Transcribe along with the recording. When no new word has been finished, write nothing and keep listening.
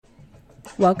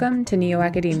Welcome to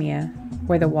NeoAcademia,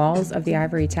 where the walls of the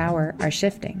ivory tower are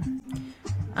shifting.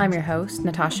 I'm your host,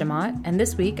 Natasha Mott, and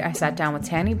this week I sat down with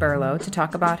Tani Berlo to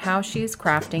talk about how she's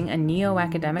crafting a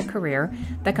neo-academic career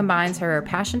that combines her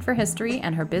passion for history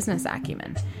and her business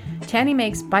acumen. Tani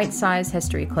makes bite-sized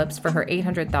history clips for her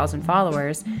 800,000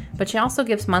 followers, but she also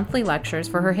gives monthly lectures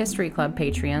for her History Club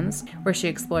Patreons, where she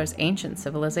explores ancient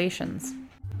civilizations.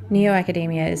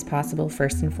 NeoAcademia is possible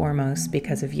first and foremost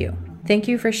because of you. Thank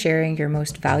you for sharing your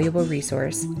most valuable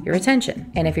resource, your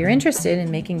attention. And if you're interested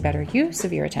in making better use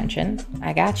of your attention,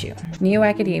 I got you.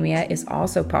 NeoAcademia is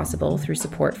also possible through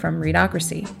support from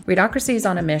Readocracy. Readocracy is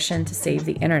on a mission to save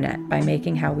the internet by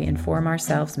making how we inform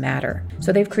ourselves matter.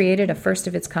 So they've created a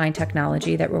first-of-its-kind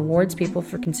technology that rewards people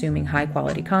for consuming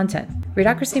high-quality content.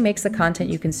 Readocracy makes the content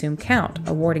you consume count,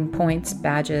 awarding points,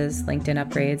 badges, LinkedIn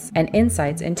upgrades, and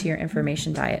insights into your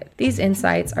information diet. These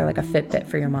insights are like a Fitbit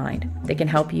for your mind. They can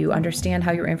help you understand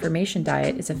how your information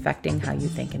diet is affecting how you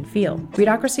think and feel.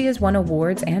 Readocracy has won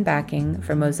awards and backing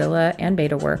from Mozilla and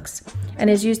BetaWorks, and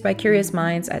is used by curious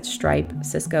minds at Stripe,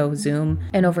 Cisco, Zoom,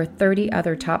 and over 30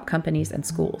 other top companies and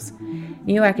schools.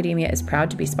 NeoAcademia is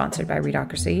proud to be sponsored by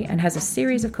Readocracy and has a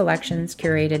series of collections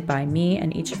curated by me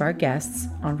and each of our guests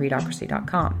on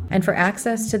Readocracy.com. And for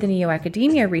access to the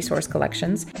NeoAcademia resource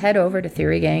collections, head over to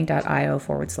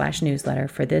theorygang.io/newsletter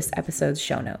for this episode's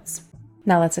show notes.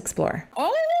 Now let's explore.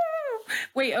 Oh,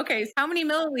 wait, okay. So how many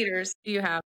milliliters do you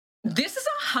have? This is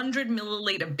 100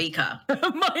 milliliter beaker.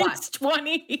 Mine's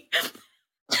 20.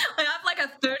 I have like a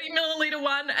 30 milliliter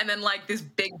one and then like this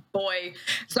big boy.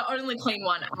 It's the only clean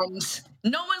one. And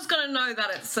no one's going to know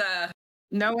that it's...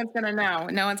 No one's going to know.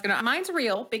 No one's going to... Mine's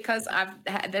real because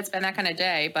that's been that kind of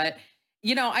day. But,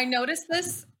 you know, I noticed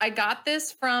this. I got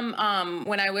this from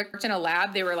when I worked in a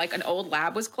lab. They were like an old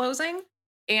lab was closing.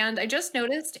 And I just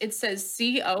noticed it says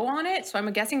CO on it. So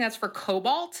I'm guessing that's for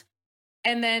cobalt.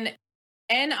 And then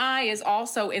Ni is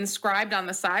also inscribed on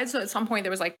the side. So at some point there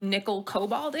was like nickel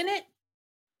cobalt in it.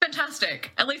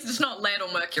 Fantastic. At least it's not lead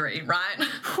or mercury, right?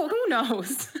 Who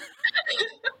knows?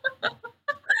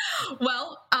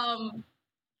 Well,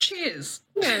 cheers.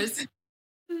 Cheers.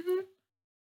 Mm-hmm.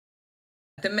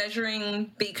 The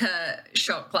measuring beaker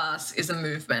shot glass is a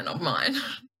movement of mine.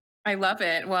 I love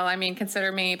it. Well, I mean,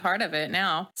 consider me part of it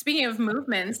now. Speaking of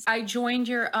movements, I joined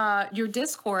your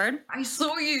Discord. I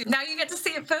saw you. Now you get to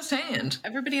see it firsthand.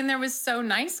 Everybody in there was so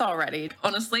nice already.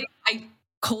 Honestly, I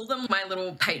call them my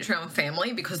little Patreon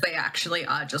family because they actually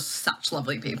are just such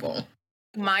lovely people.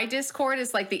 My Discord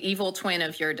is like the evil twin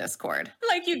of your Discord.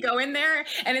 Like you go in there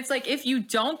and it's like, if you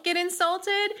don't get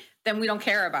insulted, then we don't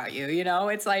care about you. You know,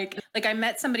 it's like I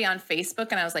met somebody on Facebook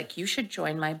and I was like, you should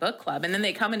join my book club. And then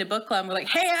they come into book club and we're like,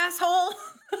 hey, asshole.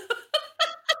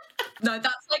 No,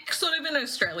 that's like sort of an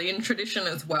Australian tradition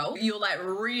as well. You're like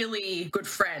really good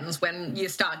friends when you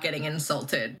start getting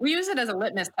insulted. We use it as a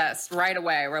litmus test right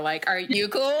away. We're like, are you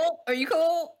cool? Are you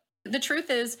cool? The truth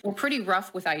is we're pretty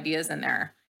rough with ideas in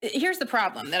there. Here's the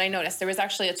problem that I noticed. There was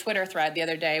actually a Twitter thread the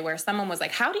other day where someone was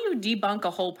like, how do you debunk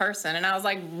a whole person? And I was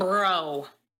like, bro,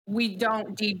 we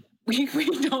don't debunk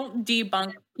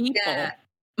people. Yeah.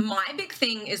 My big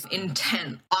thing is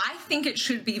intent. I think it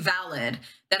should be valid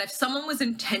that if someone was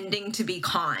intending to be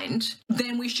kind,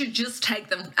 then we should just take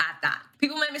them at that.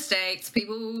 People make mistakes.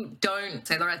 People don't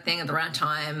say the right thing at the right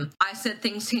time. I said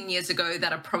things 10 years ago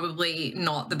that are probably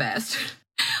not the best.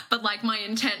 But like my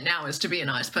intent now is to be a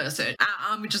nice person.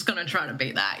 I'm just going to try to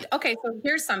be that. Okay, so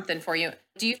here's something for you.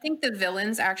 Do you think the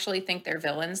villains actually think they're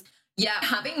villains? Yeah,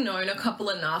 having known a couple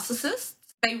of narcissists,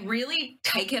 they really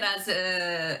take it as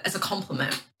a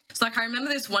compliment. So like I remember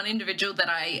this one individual that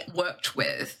I worked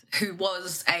with who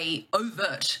was a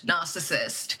overt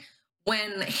narcissist.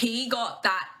 When he got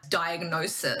that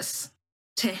diagnosis,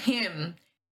 to him,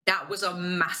 that was a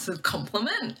massive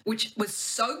compliment, which was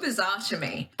so bizarre to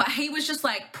me. But he was just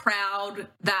like proud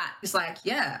that he's like,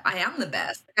 yeah, I am the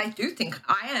best. I do think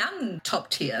I am top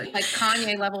tier. Like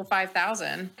Kanye level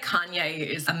 5,000. Kanye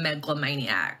is a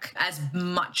megalomaniac, as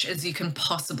much as you can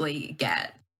possibly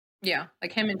get. Yeah,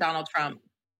 like him and Donald Trump.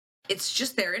 It's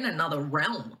just they're in another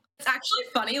realm. It's actually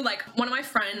funny, like one of my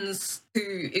friends who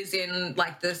is in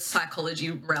like the psychology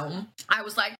realm, I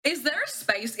was like, is there a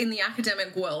space in the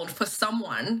academic world for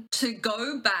someone to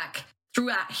go back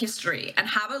throughout history and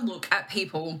have a look at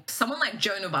people, someone like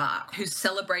Joan of Arc, who's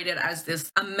celebrated as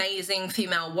this amazing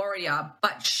female warrior,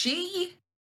 but she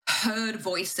heard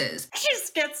voices.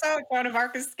 She's schizo. Joan of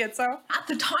Arc is schizo. At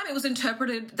the time, it was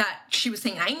interpreted that she was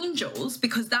seeing angels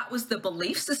because that was the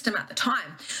belief system at the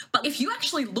time. But if you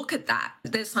actually look at that,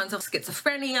 there's signs of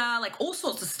schizophrenia, like all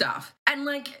sorts of stuff. And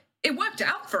like, it worked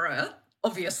out for her,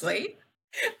 obviously.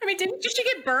 I mean, didn't she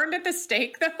get burned at the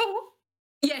stake, though?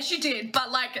 Yeah, she did.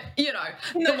 But, like, you know.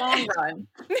 In the long run.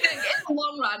 In the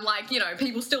long run, like, you know,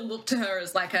 people still look to her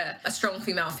as, like, a strong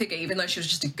female figure, even though she was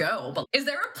just a girl. But is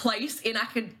there a place in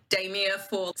academia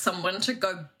for someone to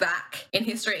go back in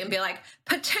history and be like,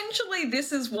 potentially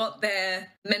this is what their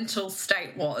mental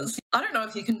state was? I don't know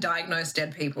if you can diagnose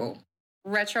dead people.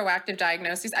 Retroactive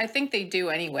diagnoses, I think they do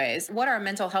anyways. What are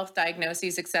mental health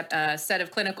diagnoses except a set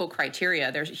of clinical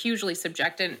criteria? They're hugely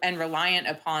subjective and reliant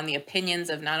upon the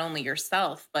opinions of not only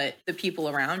yourself, but the people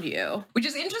around you. Which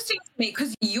is interesting to me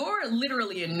because you're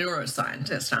literally a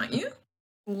neuroscientist, aren't you?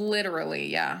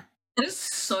 Literally, yeah. That is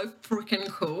so freaking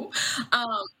cool.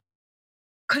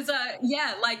 Because,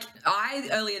 yeah, like I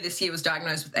earlier this year was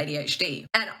diagnosed with ADHD,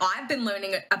 and I've been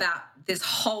learning about this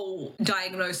whole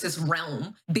diagnosis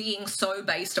realm being so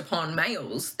based upon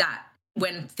males that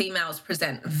when females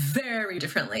present very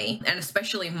differently, and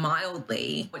especially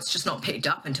mildly, it's just not picked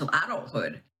up until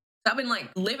adulthood. So I've been like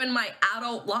living my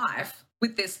adult life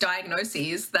with this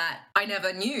diagnosis that I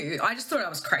never knew. I just thought I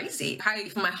was crazy. How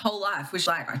for my whole life was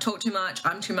like, I talk too much,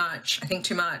 I'm too much, I think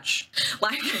too much.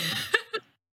 Like...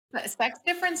 Sex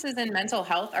differences in mental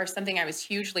health are something I was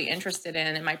hugely interested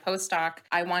in. In my postdoc,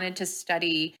 I wanted to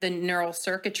study the neural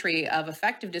circuitry of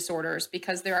affective disorders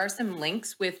because there are some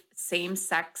links with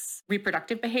same-sex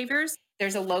reproductive behaviors.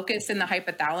 There's a locus in the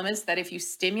hypothalamus that if you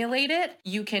stimulate it,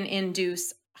 you can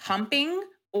induce humping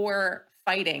or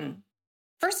fighting.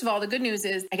 First of all, the good news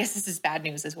is, I guess this is bad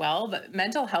news as well, but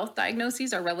mental health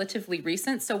diagnoses are relatively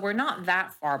recent, so we're not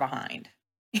that far behind.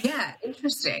 Yeah,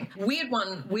 interesting. Weird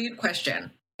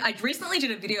question. I recently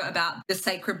did a video about the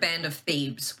Sacred Band of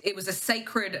Thebes. It was a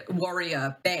sacred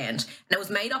warrior band, and it was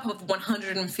made up of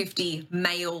 150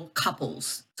 male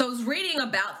couples. So I was reading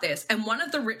about this, and one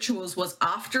of the rituals was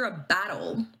after a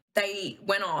battle, they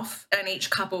went off, and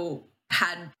each couple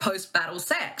had post-battle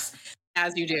sex.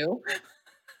 As you do.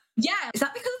 Yeah. Is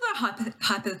that because of the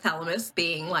hypothalamus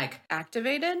being, like...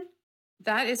 activated?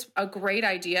 That is a great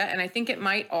idea. And I think it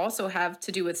might also have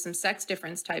to do with some sex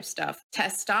difference type stuff.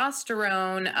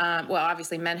 Testosterone, well,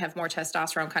 obviously men have more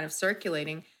testosterone kind of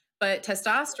circulating, but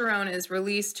testosterone is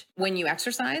released when you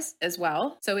exercise as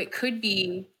well. So it could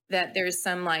be that there's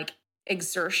some like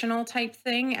exertional type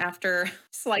thing after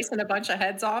slicing a bunch of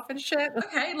heads off and shit.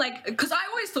 Okay, like, because I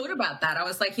always thought about that. I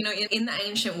was like, you know, in the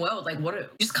ancient world, like,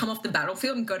 what? Just come off the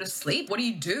battlefield and go to sleep? What do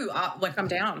you do? Like, come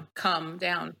down.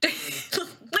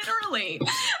 Literally. And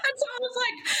so I was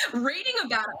like reading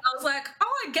about it. I was like,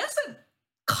 oh, I guess it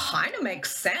kind of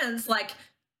makes sense. Like,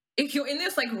 if you're in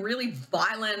this like really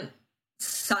violent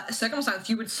circumstance,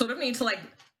 you would sort of need to like,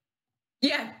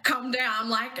 yeah, calm down.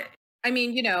 Like, I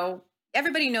mean, you know,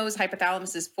 everybody knows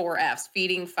hypothalamus is 4 F's: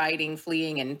 feeding, fighting,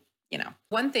 fleeing. And, you know,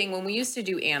 one thing, when we used to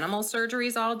do animal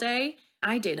surgeries all day,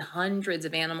 I did hundreds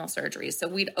of animal surgeries. So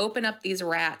we'd open up these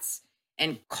rats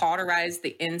and cauterize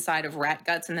the inside of rat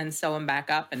guts and then sew them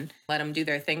back up and let them do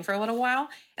their thing for a little while.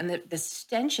 And the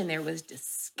stench in there was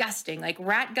disgusting. Like,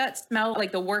 rat guts smell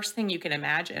like the worst thing you can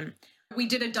imagine. We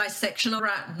did a dissection of a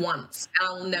rat once, and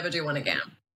I'll never do one again.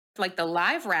 Like the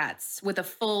live rats with a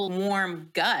full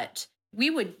warm gut, we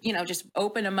would, you know, just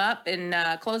open them up and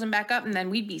close them back up, and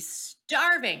then we'd be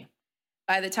starving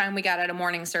by the time we got out of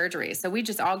morning surgery. So we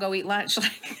just all go eat lunch.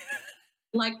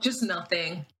 Like just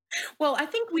nothing. Well, I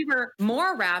think we were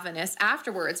more ravenous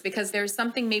afterwards because there's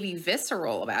something maybe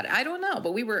visceral about it. I don't know,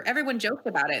 but everyone joked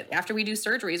about it. After we do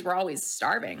surgeries, we're always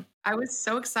starving. I was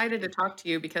so excited to talk to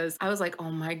you because I was like,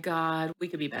 oh my God, we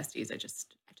could be besties. I just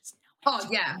know it. Oh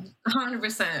yeah,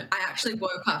 100%. I actually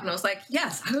woke up and I was like,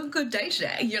 yes, I had a good day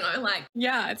today. You know, like.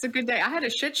 Yeah, it's a good day. I had a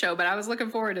shit show, but I was looking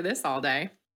forward to this all day.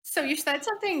 So you said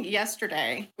something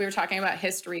yesterday. We were talking about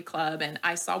History Club, and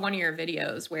I saw one of your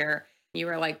videos where you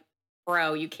were like,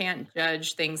 bro, you can't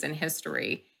judge things in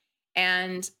history.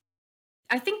 And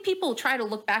I think people try to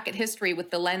look back at history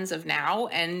with the lens of now,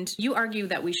 and you argue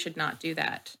that we should not do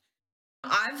that.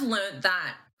 I've learned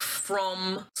that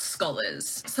from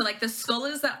scholars. So like the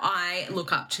scholars that I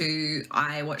look up to,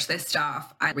 I watch their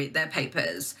stuff, I read their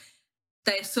papers.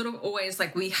 They're sort of always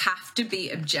like, we have to be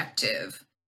objective.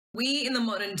 We in the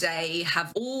modern day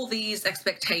have all these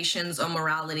expectations on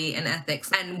morality and ethics,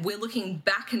 and we're looking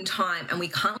back in time and we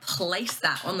can't place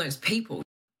that on those people.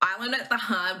 I learned it the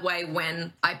hard way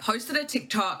when I posted a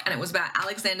TikTok and it was about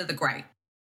Alexander the Great.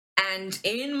 And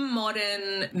in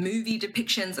modern movie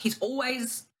depictions, he's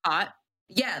always hot.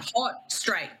 Yeah, hot,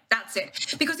 straight. That's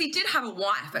it. Because he did have a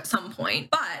wife at some point,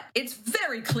 but it's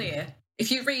very clear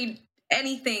if you read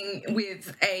anything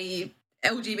with a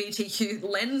LGBTQ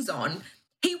lens on,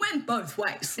 he went both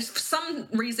ways. For some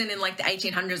reason in like the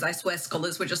 1800s, I swear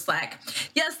scholars were just like,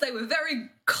 yes, they were very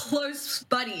close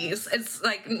buddies. It's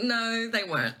like, no, they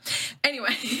weren't.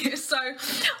 Anyway, so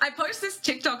I post this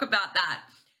TikTok about that.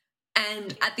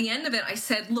 And at the end of it, I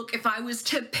said, look, if I was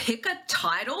to pick a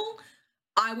title,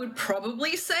 I would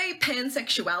probably say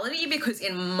pansexuality, because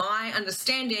in my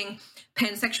understanding,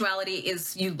 pansexuality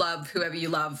is you love whoever you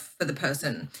love for the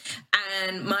person.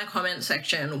 And my comment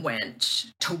section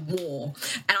went to war.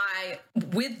 And I,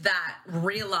 with that,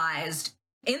 realized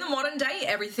in the modern day,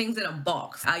 everything's in a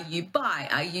box. Are you bi?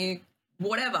 Are you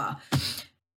whatever?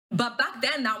 But back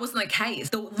then, that wasn't the case.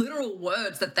 The literal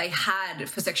words that they had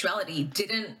for sexuality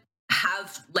didn't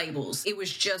have labels. It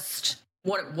was just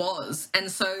what it was. And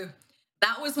so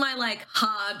that was my like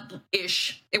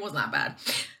hard-ish, it wasn't that bad,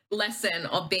 lesson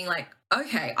of being like,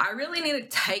 okay, I really need to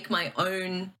take my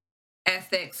own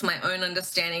ethics, my own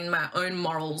understanding, my own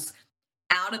morals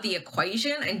out of the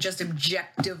equation and just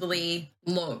objectively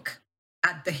look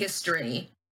at the history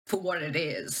for what it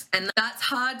is. And that's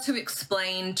hard to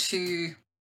explain to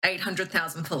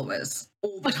 800,000 followers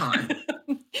all the time.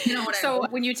 You know what I mean? So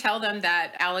when you tell them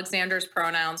that Alexander's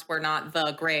pronouns were not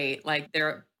the great, like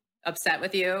they're upset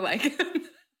with you, like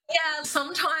yeah,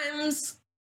 sometimes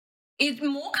it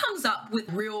more comes up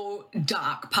with real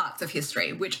dark parts of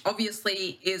history, which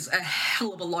obviously is a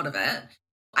hell of a lot of it.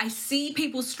 I see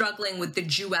people struggling with the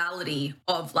duality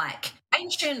of like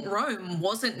ancient Rome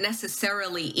wasn't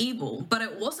necessarily evil, but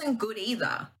it wasn't good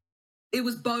either. It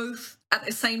was both at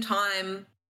the same time.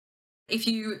 If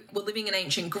you were living in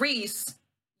ancient Greece,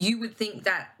 you would think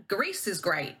that Greece is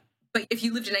great. But if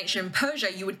you lived in ancient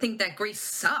Persia, you would think that Greece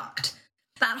sucked.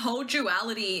 That whole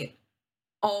duality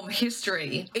of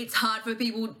history, it's hard for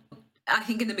people, I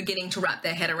think, in the beginning to wrap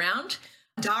their head around.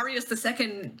 Darius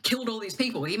II killed all these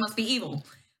people. He must be evil.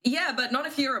 Yeah, but not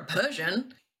if you're a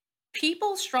Persian.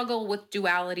 People struggle with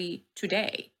duality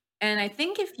today. And I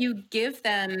think if you give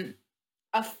them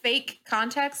a fake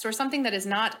context or something that is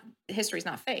not, history is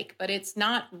not fake, but it's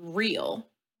not real,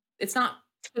 it's not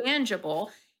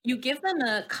tangible, you give them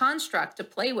a construct to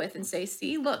play with and say,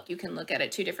 see, look, you can look at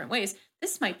it two different ways.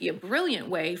 This might be a brilliant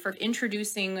way for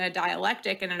introducing a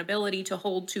dialectic and an ability to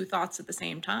hold two thoughts at the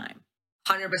same time.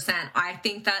 100%. I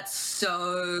think that's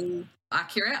so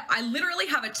accurate. I literally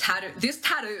have a tattoo. This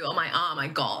tattoo on my arm I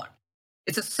got.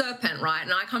 It's a serpent, right?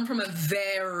 And I come from a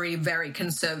very, very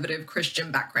conservative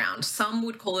Christian background. Some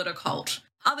would call it a cult.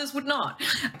 Others would not.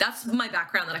 That's my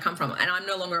background that I come from, and I'm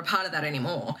no longer a part of that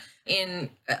anymore. In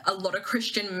a lot of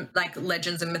Christian like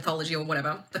legends and mythology or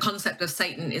whatever, the concept of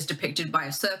Satan is depicted by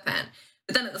a serpent.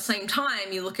 But then at the same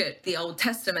time, you look at the Old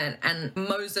Testament and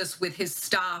Moses with his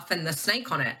staff and the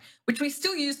snake on it, which we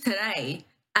still use today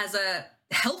as a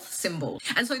health symbol.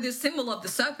 And so this symbol of the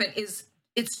serpent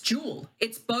it's dual.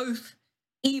 It's both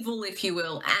evil, if you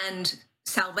will, and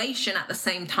salvation at the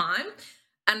same time.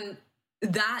 And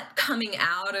that coming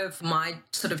out of my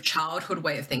sort of childhood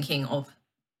way of thinking of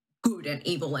good and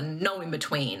evil and no in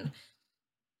between,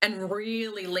 and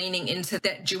really leaning into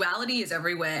that duality is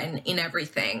everywhere and in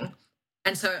everything.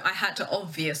 And so I had to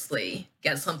obviously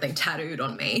get something tattooed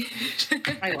on me.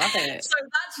 I love it.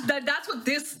 So that's what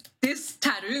this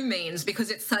tattoo means, because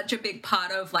it's such a big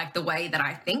part of like the way that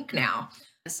I think now.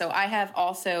 So I have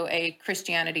also a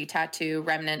Christianity tattoo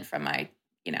remnant from my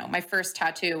first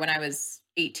tattoo when I was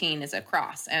 18 is a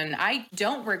cross. And I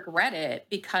don't regret it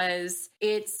because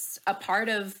it's a part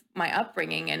of my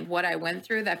upbringing and what I went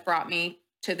through that brought me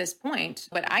to this point.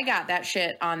 But I got that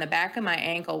shit on the back of my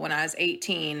ankle when I was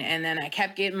 18. And then I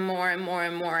kept getting more and more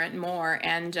and more and more.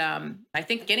 And I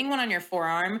think getting one on your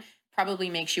forearm probably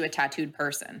makes you a tattooed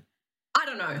person. I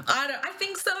don't know. I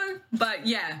think so. But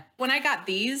yeah. When I got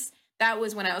these, that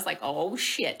was when I was like, oh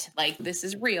shit, like this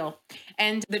is real.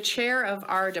 And the chair of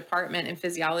our department in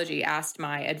physiology asked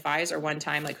my advisor one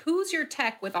time, like, who's your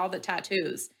tech with all the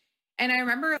tattoos? And I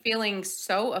remember feeling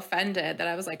so offended that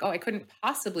I was like, oh, I couldn't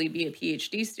possibly be a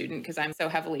PhD student because I'm so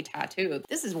heavily tattooed.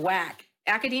 This is whack.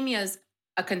 Academia is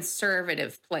a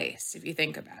conservative place, if you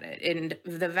think about it. And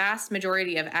the vast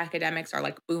majority of academics are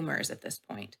like boomers at this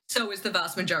point. So is the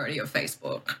vast majority of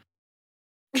Facebook.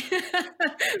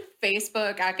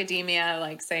 Facebook, academia,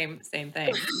 like same thing. They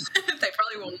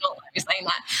probably will not let me say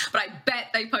that, but I bet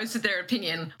they posted their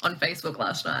opinion on Facebook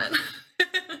last night.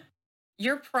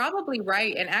 You're probably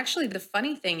right. And actually, the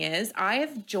funny thing is, I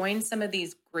have joined some of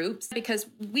these groups because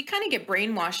we kind of get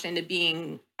brainwashed into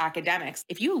being academics.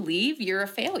 If you leave, you're a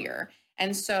failure.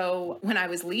 And so when I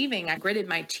was leaving, I gritted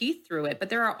my teeth through it. But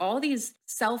there are all these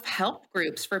self-help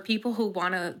groups for people who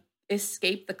want to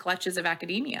escape the clutches of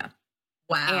academia.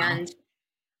 Wow. And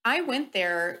I went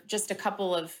there just a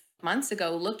couple of months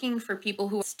ago looking for people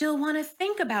who still want to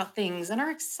think about things and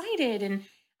are excited. And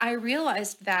I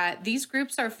realized that these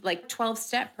groups are like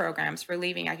 12-step programs for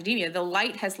leaving academia. The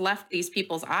light has left these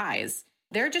people's eyes.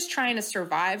 They're just trying to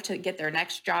survive to get their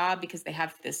next job because they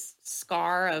have this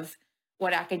scar of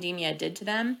what academia did to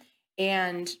them.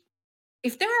 And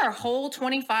if there are whole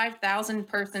 25,000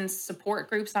 person support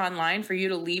groups online for you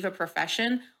to leave a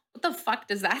profession, what the fuck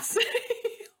does that say?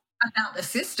 About the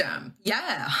system.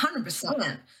 Yeah,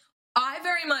 100%. I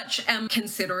very much am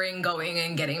considering going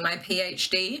and getting my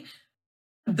PhD,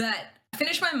 but I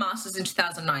finished my master's in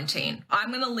 2019. I'm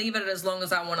going to leave it as long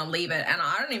as I want to leave it, and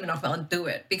I don't even know if I'll do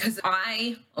it because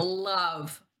I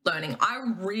love learning. I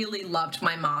really loved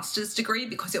my master's degree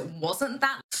because it wasn't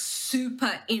that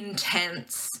super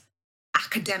intense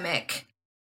academic,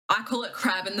 I call it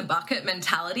crab in the bucket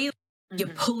mentality. You're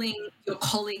pulling your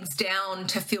colleagues down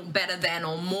to feel better than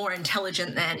or more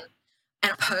intelligent than.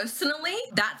 And personally,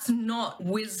 that's not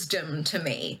wisdom to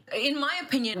me. In my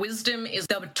opinion, wisdom is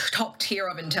the top tier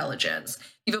of intelligence.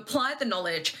 You've applied the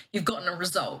knowledge, you've gotten a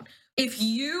result. If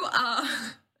you are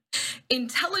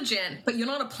intelligent, but you're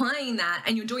not applying that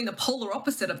and you're doing the polar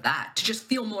opposite of that to just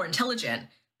feel more intelligent,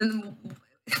 then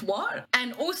what?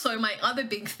 And also my other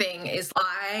big thing is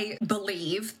I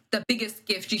believe the biggest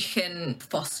gift you can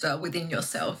foster within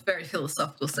yourself, very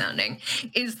philosophical sounding,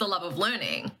 is the love of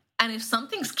learning. And if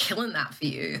something's killing that for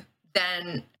you,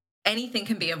 then anything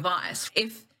can be a vice.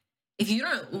 If you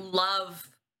don't love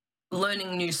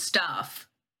learning new stuff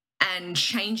and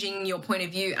changing your point of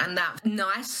view and that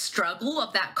nice struggle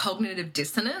of that cognitive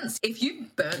dissonance, if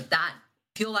you've burnt that,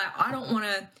 feel like I don't want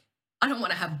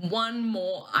to have one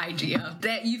more idea,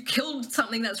 that you've killed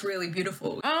something that's really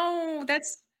beautiful. Oh,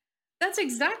 that's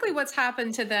exactly what's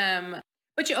happened to them.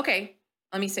 But okay,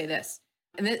 let me say this.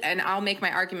 And I'll make my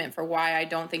argument for why I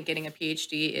don't think getting a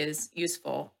PhD is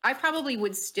useful. I probably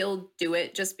would still do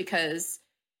it just because,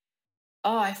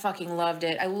 I fucking loved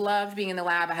it. I loved being in the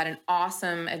lab. I had an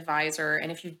awesome advisor.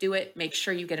 And if you do it, make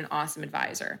sure you get an awesome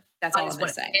advisor. That's all I'm going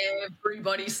to say.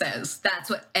 Everybody says. That's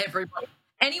what everybody.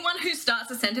 Anyone who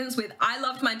starts a sentence with, I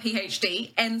loved my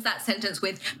PhD, ends that sentence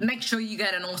with, make sure you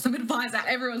get an awesome advisor.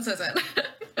 Everyone says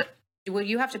it. Will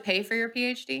you have to pay for your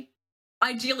PhD?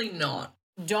 Ideally not.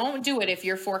 Don't do it if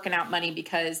you're forking out money,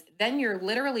 because then you're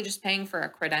literally just paying for a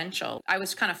credential. I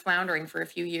was kind of floundering for a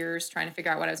few years trying to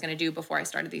figure out what I was going to do before I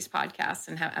started these podcasts,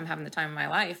 and I'm having the time of my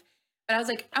life. But I was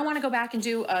like, I want to go back and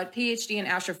do a PhD in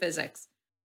astrophysics.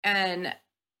 And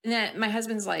then my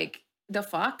husband's like, the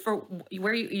fuck? For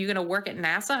where are you going to work at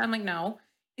NASA? I'm like, no.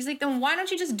 He's like, then why don't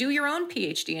you just do your own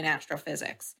PhD in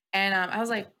astrophysics? And I was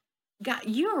like, God,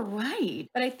 you're right.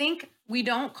 But I think we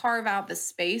don't carve out the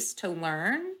space to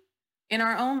learn in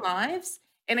our own lives.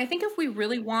 And I think if we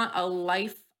really want a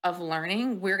life of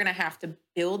learning, we're going to have to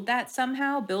build that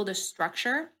somehow, build a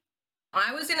structure.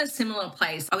 I was in a similar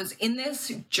place. I was in this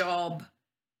job.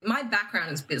 My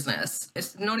background is business.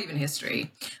 It's not even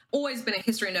history. Always been a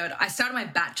history nerd. I started my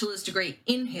bachelor's degree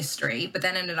in history, but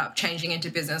then ended up changing into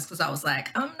business because I was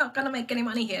like, I'm not going to make any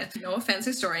money here. No offense,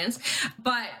 historians.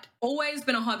 But always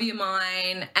been a hobby of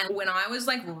mine. And when I was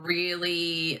like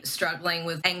really struggling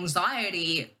with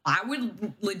anxiety, I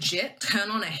would legit turn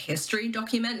on a history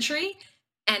documentary.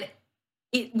 And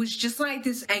it was just like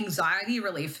this anxiety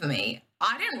relief for me.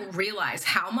 I didn't realize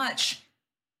how much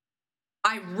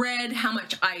I read, how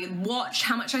much I watched,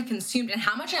 how much I consumed, and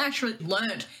how much I actually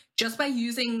learned just by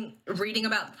reading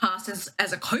about the past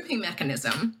as a coping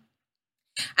mechanism.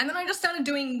 And then I just started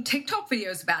doing TikTok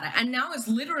videos about it. And now it's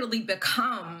literally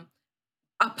become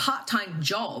a part-time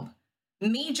job.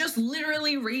 Me just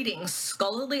literally reading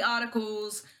scholarly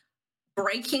articles,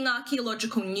 breaking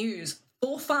archaeological news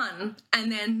for fun,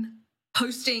 and then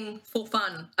posting for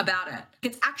fun about it.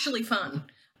 It's actually fun.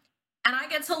 And I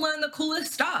get to learn the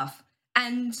coolest stuff.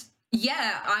 And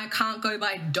yeah, I can't go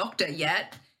by doctor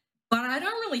yet, but I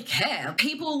don't really care.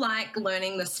 People like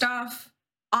learning the stuff.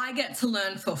 I get to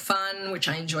learn for fun, which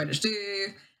I enjoy to do.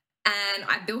 And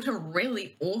I built a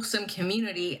really awesome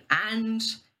community, and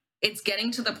it's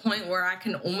getting to the point where I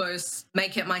can almost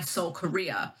make it my sole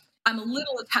career. I'm a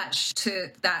little attached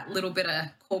to that little bit of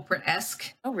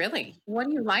corporate-esque. Oh, really? What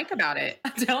do you like about it?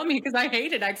 Tell me, because I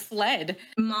hate it. I fled.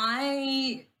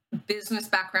 My business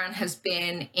background has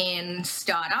been in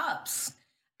startups,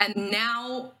 and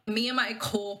now me and my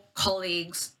core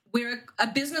colleagues, we're a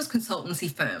business consultancy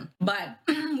firm, but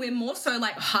we're more so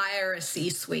like hire a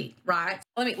C-suite, right?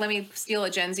 Let me steal a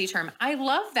Gen Z term. I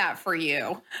love that for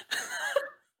you.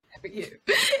 For you.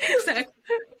 Exactly.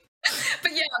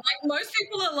 But yeah, like most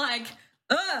people are like,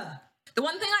 ugh. The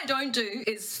one thing I don't do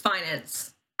is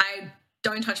finance. I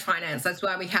don't touch finance. That's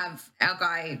why we have our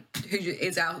guy who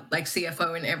is our like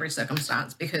CFO in every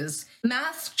circumstance, because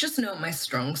math's just not my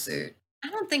strong suit. I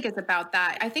don't think it's about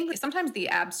that. I think sometimes the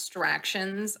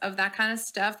abstractions of that kind of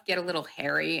stuff get a little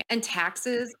hairy. And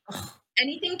taxes,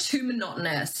 anything too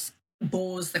monotonous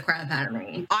bores the crap out of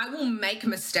me. I will make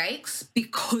mistakes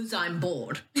because I'm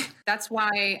bored. That's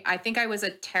why I think I was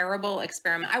a terrible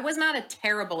experiment. I was not a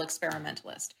terrible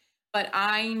experimentalist, but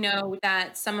I know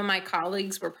that some of my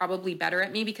colleagues were probably better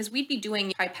at me because we'd be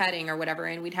doing pipetting or whatever,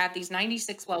 and we'd have these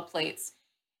 96 well plates.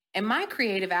 And my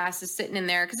creative ass is sitting in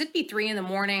there because it'd be 3 a.m.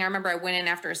 I remember I went in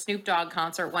after a Snoop Dogg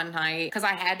concert one night because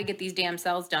I had to get these damn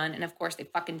cells done. And of course, they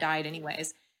fucking died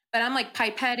anyways. But I'm like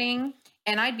pipetting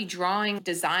and I'd be drawing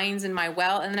designs in my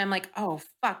well. And then I'm like, oh,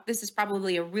 fuck, this is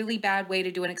probably a really bad way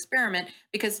to do an experiment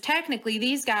because technically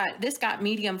this got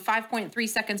medium 5.3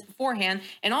 seconds beforehand.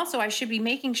 And also I should be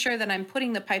making sure that I'm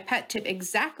putting the pipette tip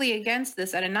exactly against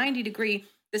this at a 90 degree,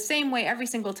 the same way every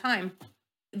single time.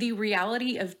 The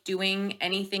reality of doing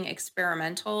anything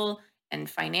experimental and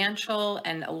financial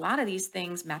and a lot of these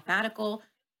things, mathematical,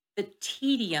 the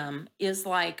tedium is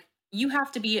like, you have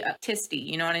to be a tisty,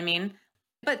 you know what I mean?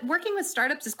 But working with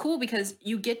startups is cool because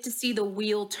you get to see the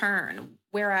wheel turn.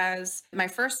 Whereas my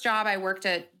first job, I worked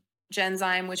at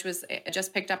Genzyme, which was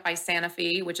just picked up by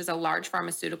Sanofi, which is a large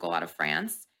pharmaceutical out of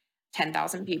France,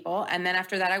 10,000 people. And then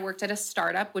after that, I worked at a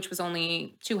startup, which was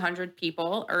only 200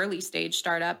 people, early stage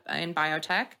startup in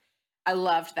biotech. I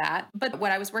loved that. But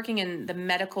when I was working in the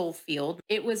medical field,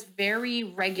 it was very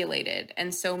regulated.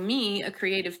 And so me, a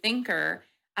creative thinker,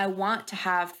 I want to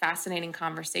have fascinating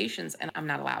conversations and I'm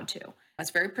not allowed to. It's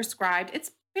very prescribed.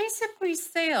 It's basically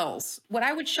sales. What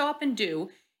I would show up and do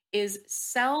is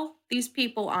sell these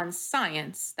people on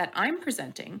science that I'm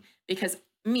presenting because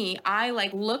I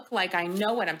like look like I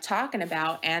know what I'm talking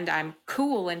about and I'm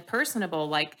cool and personable.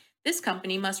 Like this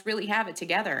company must really have it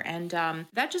together. And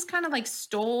that just kind of like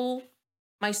stole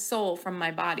my soul from my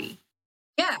body.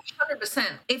 Yeah, 100%.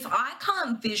 If I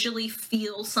can't visually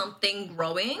feel something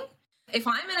growing, if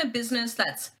I'm in a business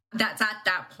that's at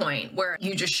that point where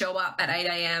you just show up at 8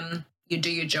 a.m., you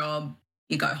do your job,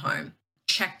 you go home,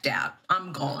 checked out,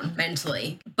 I'm gone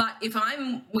mentally. But if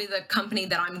I'm with a company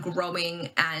that I'm growing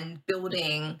and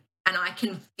building and I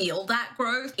can feel that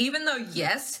growth, even though,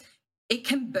 yes, it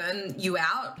can burn you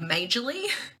out majorly,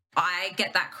 I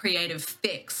get that creative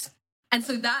fix. And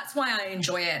so that's why I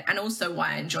enjoy it and also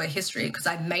why I enjoy history because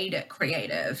I made it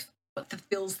creative. It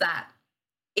fulfills that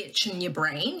itch in your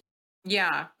brain.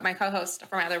 Yeah, my co-host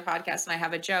from my other podcast and I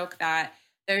have a joke that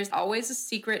there's always a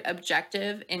secret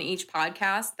objective in each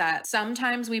podcast that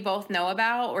sometimes we both know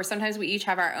about, or sometimes we each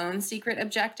have our own secret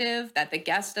objective that the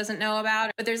guest doesn't know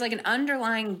about. But there's like an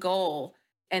underlying goal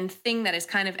and thing that is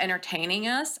kind of entertaining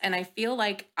us. And I feel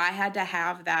like I had to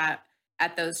have that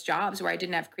at those jobs where I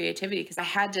didn't have creativity because I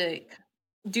had to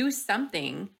do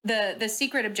something. The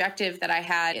secret objective that I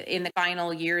had in the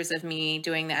final years of me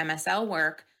doing the MSL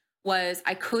work was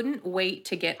I couldn't wait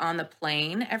to get on the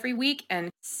plane every week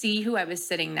and see who I was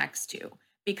sitting next to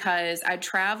because I'd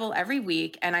travel every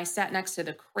week and I sat next to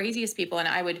the craziest people. And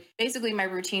I would basically, my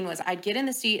routine was I'd get in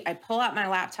the seat, I'd pull out my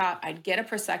laptop, I'd get a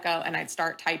Prosecco and I'd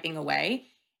start typing away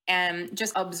and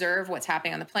just observe what's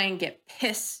happening on the plane, get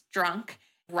piss drunk,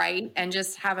 right? And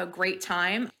just have a great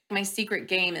time. My secret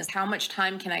game is how much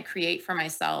time can I create for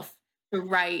myself to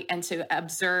write and to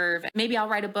observe. Maybe I'll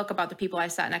write a book about the people I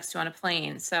sat next to on a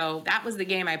plane. So that was the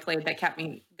game I played that kept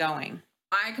me going.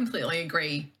 I completely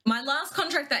agree. My last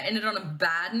contract that ended on a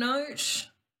bad note,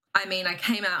 I mean, I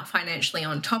came out financially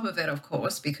on top of it, of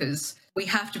course, because we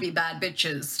have to be bad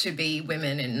bitches to be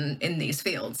women in these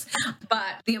fields.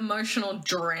 But the emotional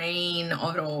drain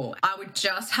of it all, I would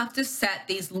just have to set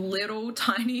these little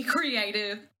tiny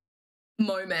creative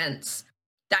moments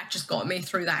that just got me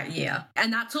through that year.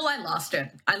 And that's all I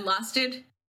lasted. I lasted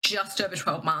just over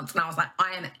 12 months. And I was like,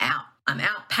 I am out. I'm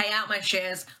out. Pay out my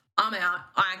shares. I'm out.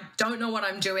 I don't know what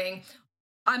I'm doing.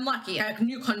 I'm lucky. A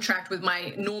new contract with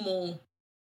my normal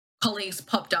colleagues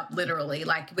popped up literally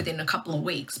like within a couple of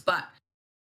weeks. But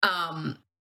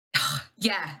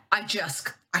yeah, I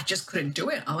just couldn't do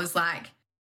it. I was like,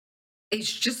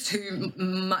 it's just too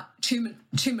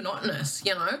monotonous,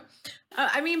 you know?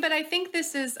 I mean, but I think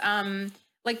this is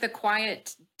like the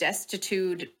quiet,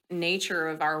 destitute nature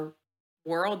of our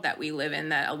world that we live in,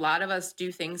 that a lot of us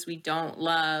do things we don't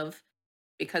love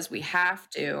because we have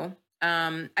to.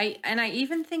 I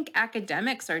even think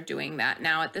academics are doing that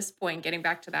now at this point, getting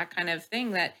back to that kind of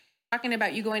thing, that talking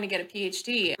about you going to get a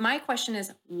PhD. My question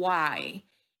is, why?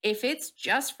 If it's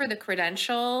just for the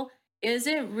credential, is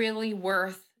it really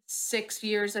worth 6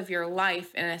 years of your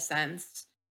life, in a sense,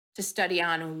 to study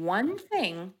on one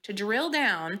thing to drill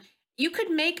down, you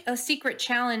could make a secret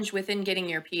challenge within getting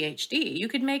your PhD. You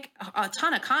could make a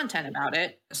ton of content about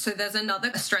it. So there's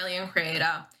another Australian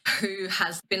creator who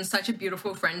has been such a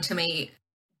beautiful friend to me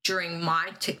during my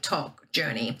TikTok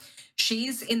journey.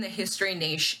 She's in the history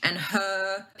niche and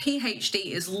her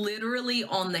PhD is literally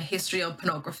on the history of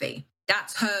pornography.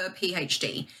 That's her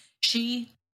PhD.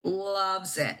 She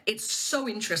loves it. It's so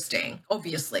interesting,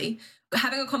 obviously.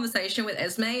 Having a conversation with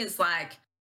Esme is like,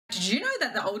 did you know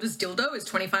that the oldest dildo is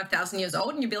 25,000 years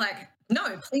old? And you'd be like,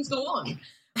 no, please go on.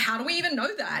 How do we even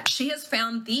know that? She has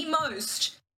found the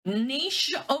most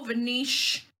niche of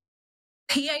niche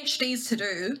PhDs to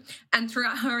do, and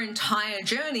throughout her entire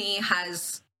journey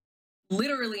has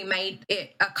literally made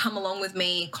it a come along with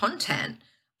me content.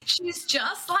 She's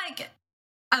just like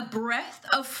a breath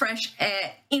of fresh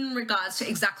air in regards to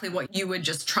exactly what you were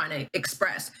just trying to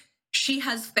express. She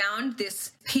has found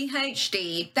this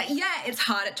PhD that, yeah, it's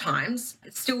hard at times.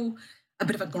 It's still a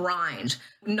bit of a grind,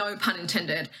 no pun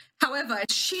intended. However,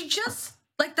 she just,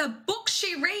 like the books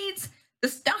she reads, the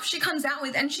stuff she comes out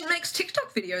with, and she makes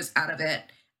TikTok videos out of it.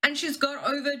 And she's got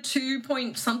over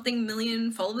 2-point-something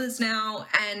million followers now,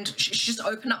 and she's just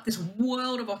opened up this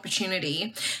world of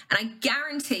opportunity. And I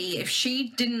guarantee if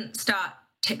she didn't start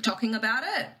TikToking about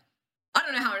it, I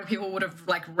don't know how many people would have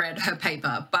like read her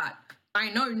paper, but I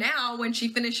know now when she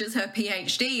finishes her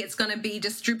PhD, it's going to be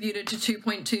distributed to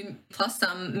 2.2 plus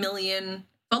some million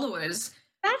followers.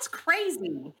 That's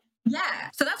crazy. Yeah.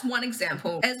 So that's one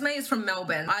example. Esme is from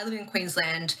Melbourne. I live in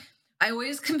Queensland. I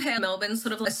always compare Melbourne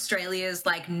sort of like Australia's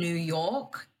like New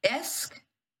York-esque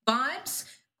vibes.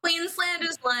 Queensland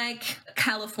is like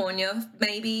California,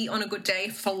 maybe on a good day,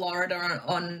 Florida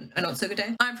on a not so good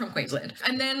day. I'm from Queensland.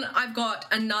 And then I've got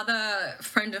another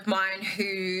friend of mine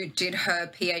who did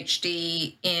her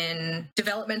PhD in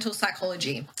developmental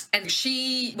psychology. And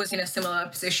she was in a similar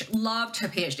position, loved her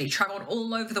PhD, traveled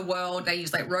all over the world. They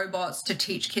use like robots to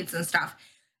teach kids and stuff.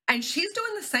 And she's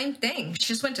doing the same thing. She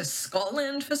just went to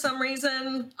Scotland for some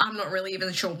reason. I'm not really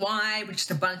even sure why. We're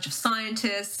just a bunch of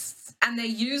scientists. And they're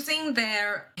using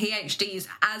their PhDs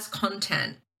as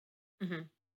content. Mm-hmm.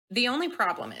 The only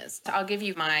problem is, I'll give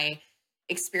you my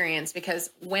experience,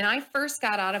 because when I first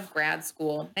got out of grad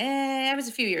school, it was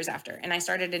a few years after, and I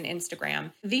started an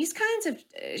Instagram. These kinds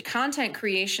of content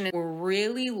creation were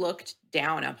really looked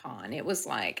down upon. It was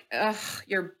like, ugh,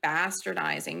 you're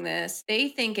bastardizing this. They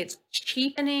think it's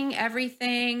cheapening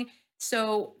everything.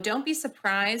 So don't be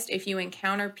surprised if you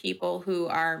encounter people who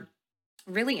are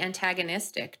really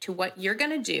antagonistic to what you're going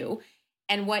to do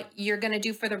and what you're going to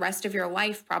do for the rest of your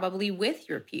life, probably with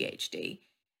your PhD.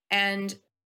 And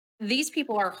these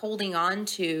people are holding on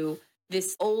to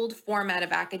this old format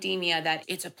of academia that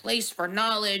it's a place for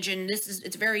knowledge and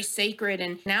it's very sacred.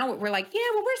 And now we're like, yeah,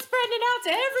 well, we're spreading it out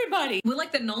to everybody. We're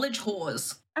like the knowledge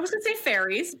whores. I was going to say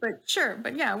fairies, but sure.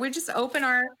 But yeah, we just open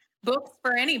our books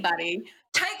for anybody.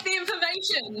 Take the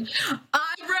information.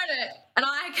 I've read it and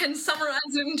I can summarize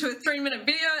it into a 3-minute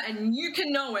video and you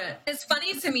can know it. It's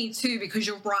funny to me too, because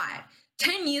you're right.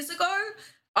 10 years ago,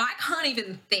 I can't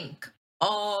even think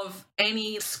of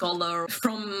any scholar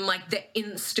from like the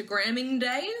Instagramming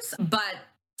days, but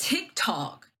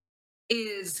TikTok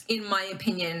is, in my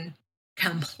opinion,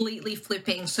 completely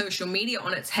flipping social media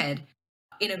on its head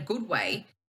in a good way.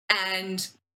 And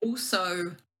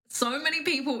also so many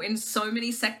people in so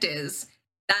many sectors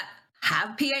that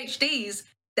have PhDs,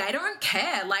 they don't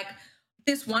care. Like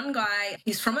this one guy,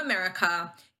 he's from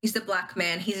America, he's a black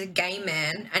man, he's a gay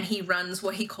man, and he runs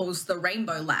what he calls the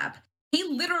Rainbow Lab. He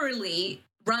literally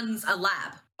runs a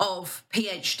lab of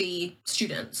PhD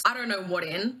students. I don't know what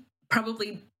in,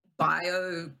 probably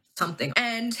bio something.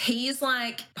 And he's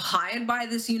like hired by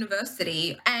this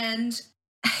university and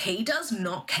he does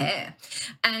not care.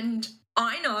 And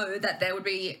I know that there would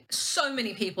be so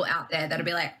many people out there that would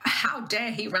be like, how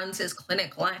dare he runs his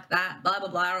clinic like that, blah, blah,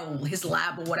 blah, or his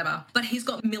lab or whatever. But he's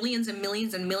got millions and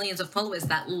millions and millions of followers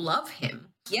that love him.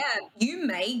 Yeah, you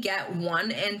may get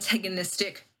one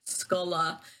antagonistic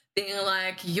scholar being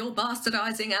like, you're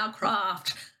bastardizing our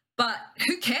craft. But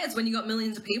who cares when you got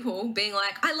millions of people being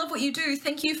like, I love what you do.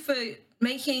 Thank you for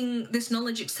making this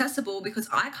knowledge accessible because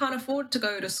I can't afford to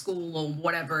go to school or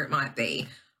whatever it might be.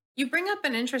 You bring up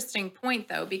an interesting point,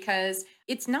 though, because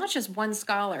it's not just one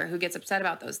scholar who gets upset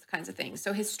about those kinds of things.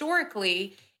 So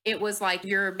historically, it was like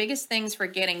your biggest things for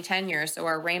getting tenure. So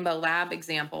our Rainbow Lab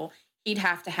example, he'd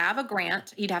have to have a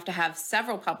grant. He'd have to have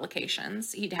several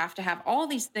publications. He'd have to have all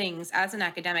these things as an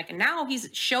academic. And now he's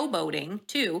showboating,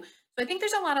 too. So I think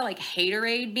there's a lot of like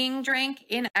haterade being drank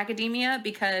in academia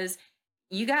because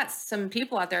you got some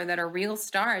people out there that are real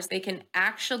stars. They can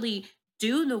actually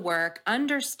do the work,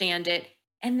 understand it,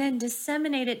 and then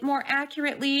disseminate it more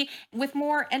accurately with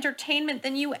more entertainment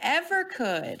than you ever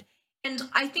could. And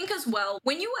I think as well,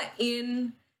 when you are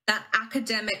in that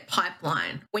academic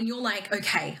pipeline, when you're like,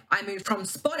 okay, I moved from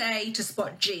spot A to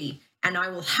spot G and I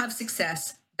will have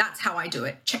success. That's how I do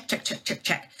it. Check, check, check, check,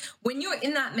 check. When you're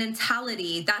in that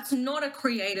mentality, that's not a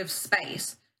creative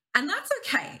space. And that's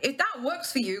okay. If that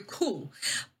works for you, cool.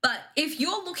 But if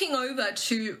you're looking over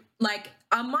to like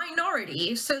a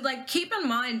minority, so like keep in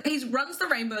mind, he runs the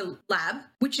Rainbow Lab,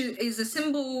 which is a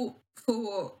symbol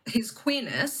for his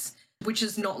queerness, which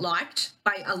is not liked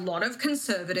by a lot of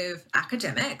conservative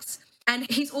academics. And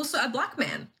he's also a Black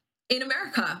man in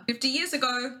America. 50 years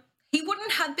ago, he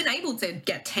wouldn't have been able to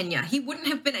get tenure. He wouldn't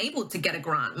have been able to get a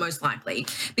grant, most likely,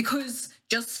 because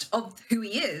just of who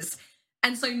he is.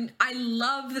 And so I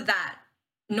love that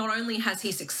not only has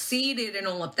he succeeded in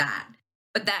all of that,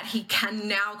 but that he can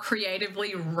now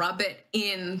creatively rub it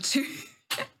into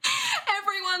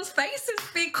everyone's faces,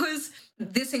 because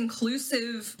this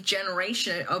inclusive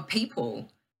generation of people,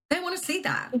 they want to see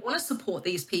that. They want to support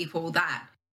these people that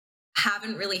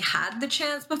haven't really had the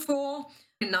chance before.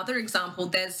 Another example,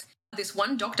 there's this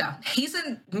one doctor. He's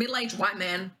a middle-aged white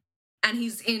man and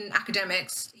he's in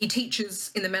academics. He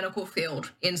teaches in the medical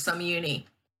field in some uni.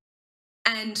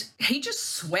 And he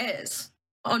just swears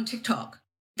on TikTok.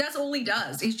 That's all he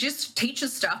does. He just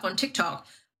teaches stuff on TikTok,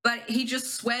 but he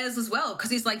just swears as well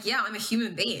because he's like, yeah, I'm a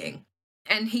human being.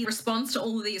 And he responds to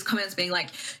all of these comments being like,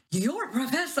 you're a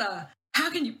professor. How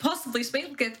can you possibly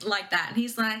speak like that? And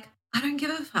he's like, I don't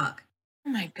give a fuck. Oh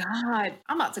my God.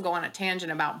 I'm about to go on a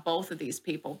tangent about both of these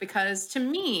people, because to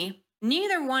me,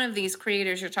 neither one of these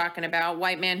creators you're talking about,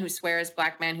 white man who swears,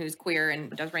 Black man who's queer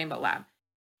and does Rainbow Lab,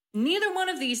 neither one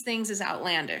of these things is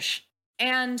outlandish.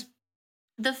 And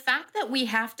the fact that we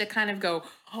have to kind of go,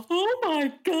 oh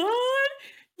my God,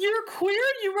 you're queer,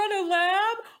 you run a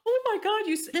lab, oh my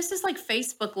God, this is like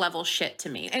Facebook level shit to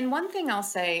me. And one thing I'll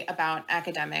say about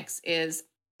academics is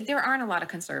there aren't a lot of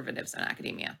conservatives in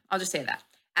academia. I'll just say that.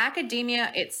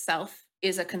 Academia itself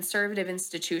is a conservative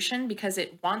institution because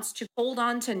it wants to hold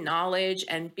on to knowledge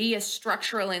and be a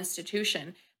structural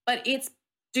institution, but it's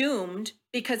doomed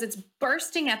because it's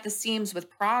bursting at the seams with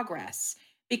progress,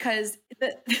 because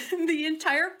the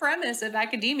entire premise of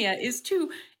academia is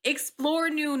to explore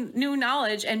new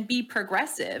knowledge and be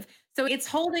progressive. So it's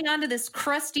holding on to this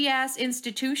crusty ass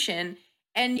institution,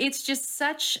 and it's just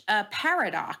such a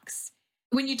paradox.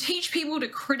 When you teach people to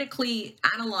critically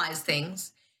analyze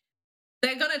things,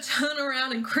 they're going to turn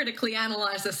around and critically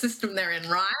analyze the system they're in,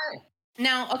 right?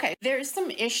 Now, okay, there's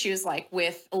some issues like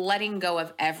with letting go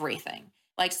of everything.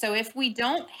 Like, so if we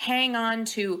don't hang on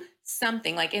to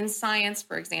something, like in science,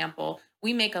 for example,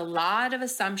 we make a lot of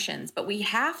assumptions, but we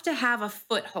have to have a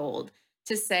foothold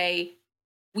to say,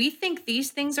 we think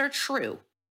these things are true.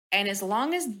 And as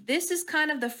long as this is kind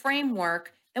of the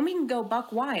framework, then we can go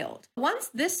buck wild.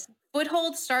 Once this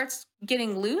foothold starts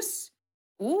getting loose,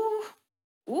 ooh.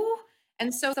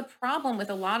 And so the problem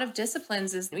with a lot of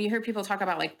disciplines is, you hear people talk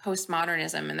about like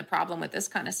postmodernism, and the problem with this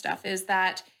kind of stuff is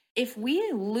that if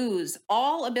we lose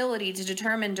all ability to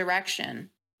determine direction,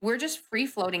 we're just free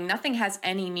floating. Nothing has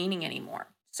any meaning anymore.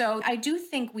 So I do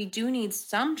think we do need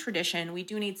some tradition. We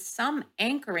do need some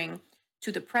anchoring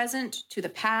to the present, to the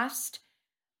past,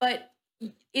 but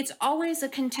it's always a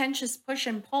contentious push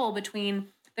and pull between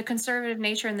the conservative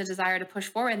nature and the desire to push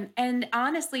forward. And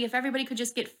honestly, if everybody could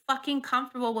just get fucking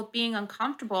comfortable with being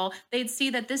uncomfortable, they'd see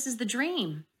that this is the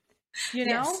dream, you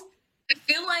know? Yes. I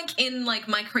feel like in like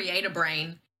my creator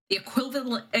brain, the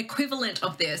equivalent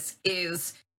of this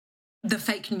is the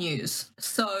fake news.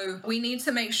 So we need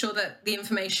to make sure that the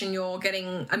information you're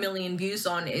getting a million views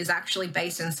on is actually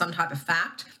based in some type of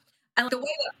fact. And the way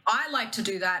that I like to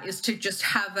do that is to just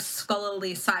have a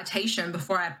scholarly citation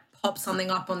before I pop something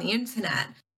up on the internet.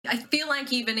 I feel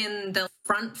like even in the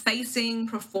front-facing,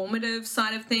 performative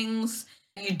side of things,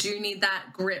 you do need that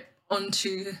grip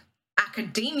onto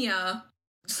academia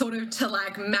sort of to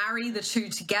like marry the two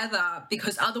together,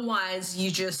 because otherwise you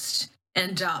just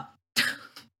end up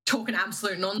talking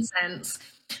absolute nonsense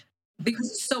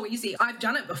because it's so easy. I've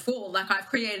done it before. Like, I've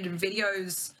created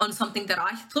videos on something that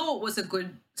I thought was a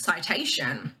good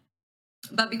citation,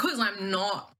 but because I'm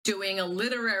not doing a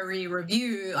literary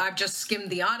review, I've just skimmed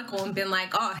the article and been like,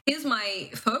 oh, here's my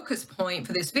focus point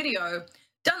for this video,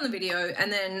 done the video,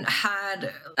 and then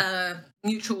had a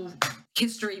mutual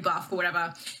history buff or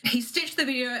whatever. He stitched the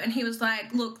video and he was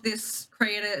like, look, this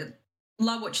creator,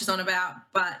 love what she's on about,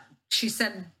 but she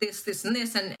said this, this, and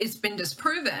this, and it's been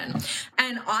disproven.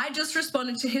 And I just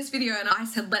responded to his video and I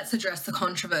said, let's address the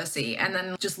controversy, and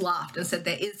then just laughed and said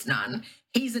there is none.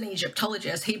 he's an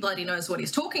Egyptologist. He bloody knows what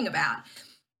he's talking about.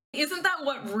 Isn't that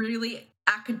what really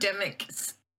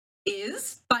academics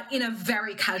is, but in a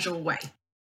very casual way?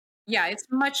 Yeah, it's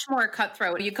much more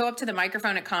cutthroat. You go up to the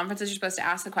microphone at conferences, you're supposed to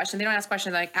ask the question. They don't ask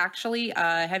questions like, actually,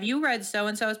 have you read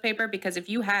so-and-so's paper? Because if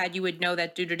you had, you would know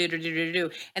that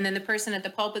do-do-do-do-do-do-do. And then the person at the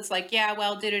pulpit's like, yeah,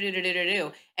 well,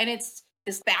 do-do-do-do-do-do. And it's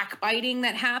this backbiting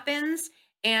that happens,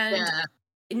 and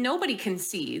nobody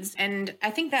concedes. And I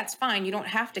think that's fine. You don't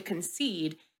have to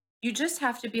concede. You just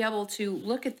have to be able to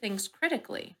look at things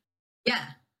critically. Yeah,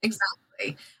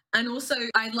 exactly. And also,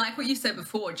 I like what you said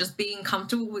before, just being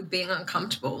comfortable with being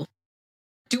uncomfortable.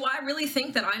 Do I really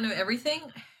think that I know everything?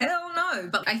 Hell no.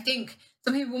 But I think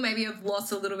some people maybe have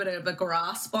lost a little bit of a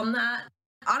grasp on that.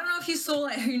 I don't know if you saw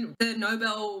the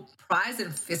Nobel Prize in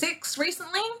Physics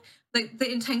recently, the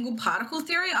entangled particle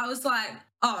theory. I was like,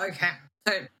 oh, okay.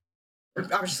 So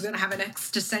I was just going to have an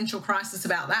existential crisis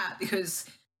about that, because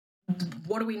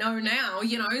what do we know now?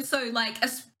 So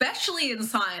especially in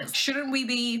science, shouldn't we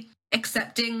be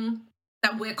accepting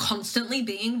that we're constantly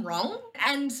being wrong?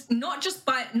 And not just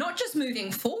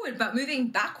moving forward, but moving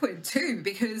backward too,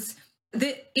 because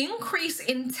the increase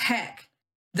in tech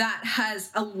that has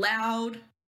allowed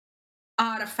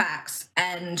artifacts,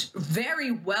 and very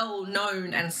well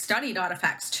known and studied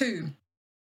artifacts too.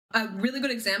 A really good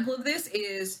example of this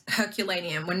is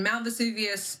Herculaneum. When Mount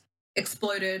Vesuvius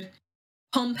exploded,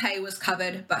 Pompeii was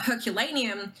covered, but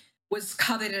Herculaneum was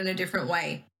covered in a different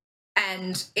way.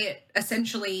 And it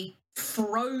essentially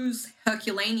froze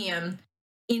Herculaneum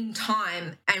in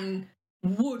time, and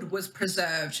wood was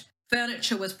preserved,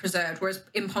 furniture was preserved, whereas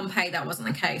in Pompeii that wasn't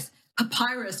the case.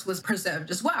 Papyrus was preserved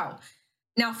as well.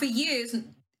 Now, for years,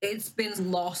 it's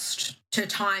been lost to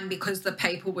time because the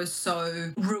paper was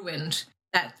so ruined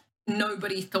that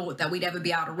nobody thought that we'd ever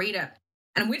be able to read it.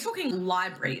 And we're talking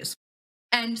libraries.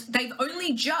 And they've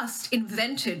only just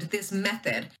invented this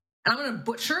method. And I'm going to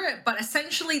butcher it, but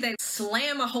essentially they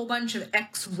slam a whole bunch of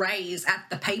X-rays at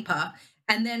the paper,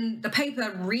 and then the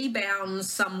paper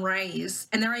rebounds some rays,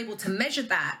 and they're able to measure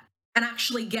that and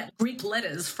actually get Greek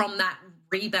letters from that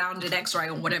rebounded X-ray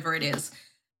or whatever it is.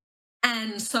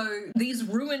 And so these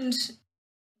ruined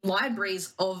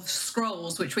libraries of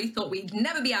scrolls, which we thought we'd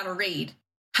never be able to read,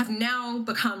 have now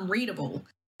become readable.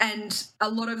 And a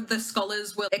lot of the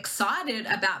scholars were excited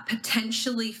about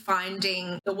potentially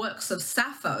finding the works of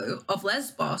Sappho of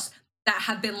Lesbos that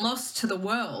have been lost to the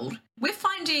world. We're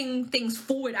finding things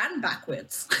forward and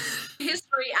backwards,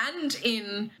 history and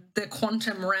in the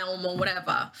quantum realm or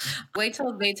whatever. Wait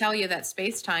till they tell you that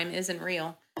space-time isn't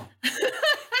real.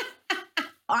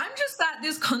 I'm just at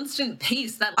this constant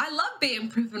peace that I love being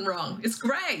proven wrong. It's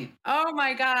great. Oh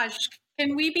my gosh.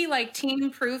 Can we be like team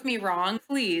prove me wrong,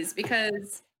 please?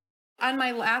 Because on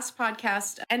my last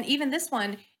podcast, and even this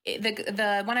one,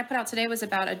 the one I put out today was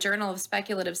about a journal of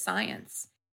speculative science.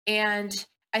 And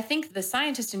I think the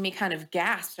scientist in me kind of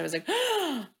gasped. I was like,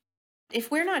 oh,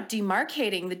 if we're not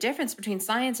demarcating the difference between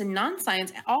science and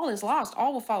non-science, all is lost,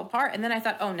 all will fall apart. And then I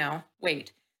thought, oh no,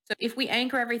 wait. So if we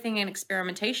anchor everything in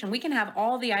experimentation, we can have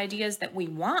all the ideas that we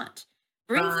want.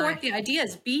 Bring forth the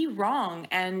ideas, be wrong.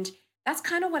 And that's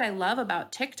kind of what I love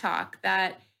about TikTok,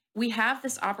 that we have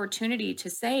this opportunity to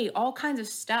say all kinds of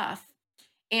stuff.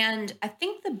 And I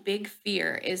think the big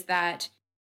fear is that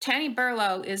Tani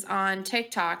Berlo is on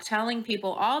TikTok telling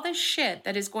people all this shit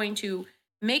that is going to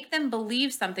make them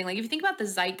believe something. Like if you think about the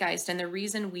zeitgeist and the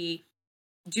reason we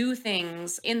do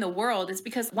things in the world, it's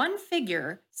because one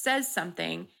figure says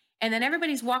something and then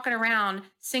everybody's walking around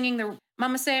singing the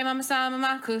mama say, mama sa,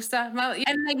 mama kusa,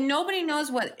 and like nobody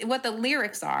knows what the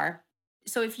lyrics are.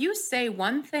 So if you say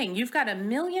one thing, you've got 1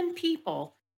 million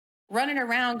people running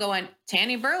around going,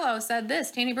 Tani Berlo said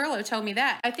this, Tani Berlo told me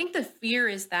that. I think the fear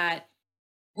is that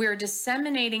we're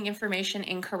disseminating information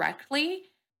incorrectly,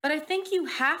 but I think you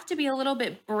have to be a little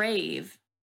bit brave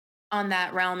on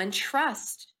that realm and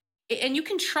trust. And you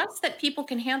can trust that people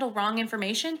can handle wrong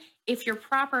information if you're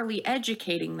properly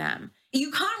educating them.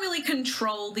 You can't really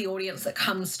control the audience that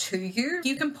comes to you.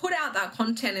 You can put out that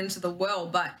content into the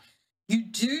world, but you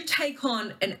do take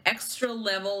on an extra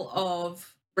level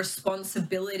of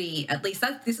responsibility. At least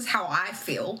this is how I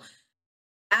feel.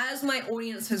 As my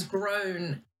audience has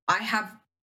grown, I have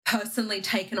personally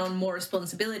taken on more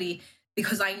responsibility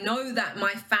because I know that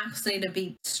my facts need to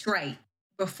be straight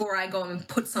before I go and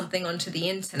put something onto the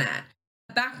internet.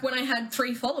 Back when I had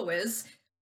 3 followers,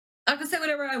 I could say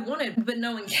whatever I wanted, but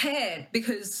no one cared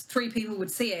because 3 people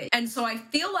would see it. And so I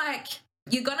feel like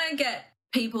you're going to get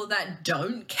people that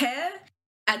don't care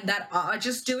and that are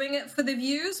just doing it for the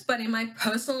views. But in my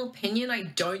personal opinion, I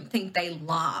don't think they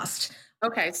last.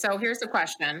 Okay, so here's the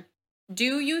question.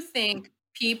 Do you think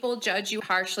People judge you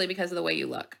harshly because of the way you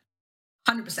look.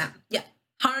 100%. Yeah,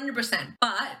 100%.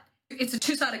 But it's a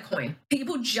two-sided coin.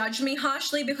 People judge me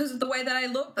harshly because of the way that I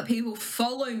look, but people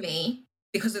follow me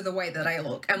because of the way that I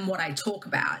look and what I talk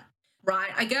about,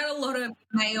 right? I get a lot of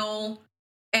male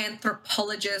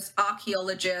anthropologists,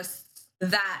 archaeologists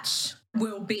that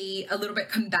will be a little bit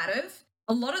combative.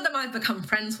 A lot of them I've become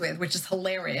friends with, which is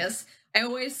hilarious. I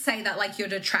always say that like your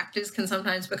detractors can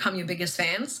sometimes become your biggest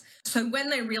fans. So when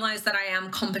they realize that I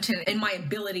am competent in my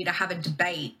ability to have a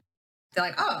debate, they're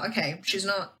like, oh, okay, she's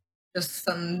not just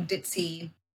some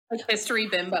ditzy like history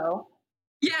bimbo.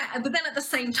 Yeah, but then at the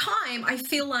same time, I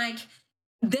feel like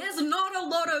there's not a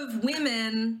lot of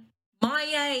women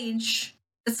my age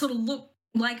that sort of look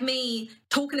like me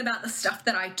talking about the stuff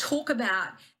that I talk about.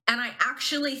 And I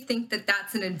actually think that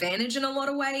that's an advantage in a lot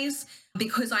of ways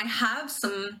because I have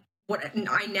some what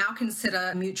I now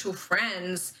consider mutual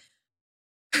friends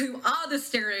who are the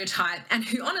stereotype and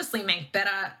who honestly make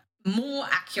better, more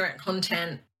accurate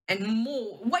content and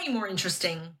way more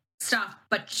interesting stuff,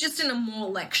 but just in a more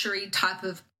lecture-y type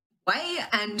of way.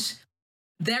 And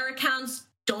their accounts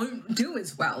don't do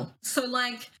as well. So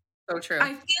like, so true.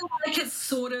 I feel like it's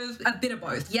sort of a bit of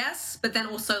both. Yes, but then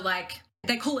also like,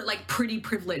 they call it like pretty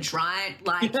privilege, right?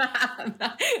 Like,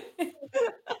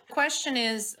 question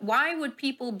is, why would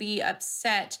people be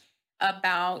upset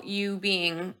about you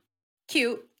being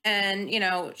cute and, you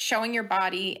know, showing your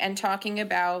body and talking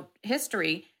about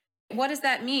history? What does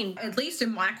that mean? At least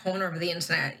in my corner of the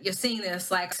internet, you're seeing this,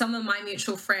 like some of my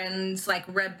mutual friends, like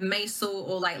Reb Maisel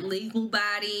or like Legal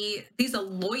Baddie, these are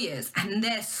lawyers and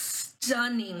they're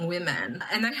stunning women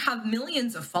and they have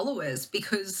millions of followers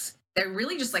because they're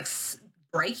really just like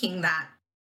breaking that.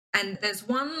 And there's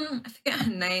one, I forget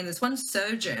her name, there's one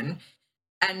surgeon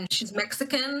and she's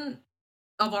Mexican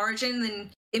of origin, then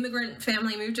immigrant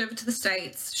family moved over to the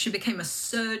States. She became a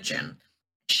surgeon.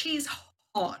 She's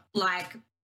hot, like,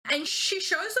 and she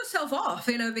shows herself off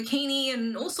in a bikini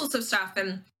and all sorts of stuff.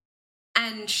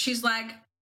 And she's like,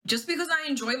 just because I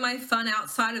enjoy my fun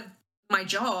outside of my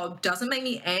job doesn't make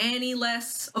me any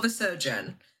less of a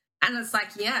surgeon. And it's like,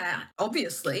 yeah,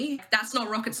 obviously, that's not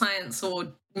rocket science or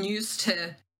news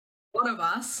to one of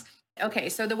us. Okay,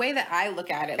 so the way that I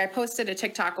look at it, I posted a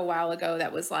TikTok a while ago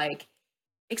that was like,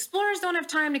 explorers don't have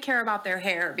time to care about their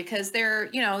hair because they're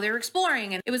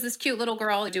exploring. And it was this cute little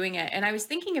girl doing it. And I was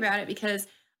thinking about it because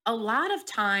a lot of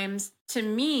times, to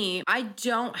me, I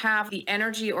don't have the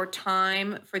energy or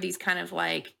time for these kind of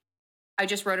like, I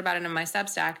just wrote about it in my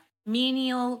Substack,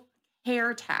 menial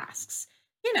hair tasks,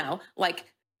 you know, like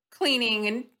cleaning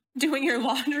and doing your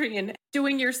laundry and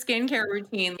doing your skincare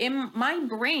routine. In my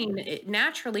brain, it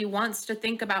naturally wants to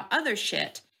think about other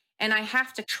shit. And I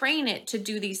have to train it to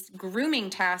do these grooming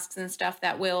tasks and stuff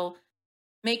that will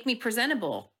make me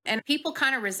presentable. And people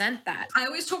kind of resent that. I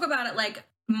always talk about it like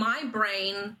my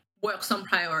brain works on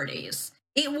priorities.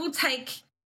 It will take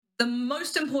the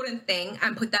most important thing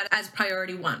and put that as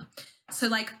priority one. So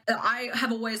like I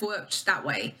have always worked that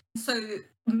way. So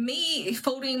me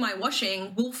folding my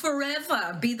washing will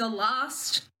forever be the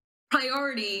last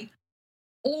priority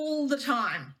all the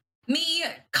time. Me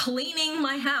cleaning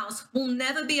my house will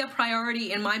never be a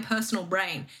priority in my personal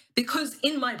brain because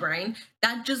in my brain,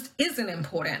 that just isn't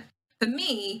important. For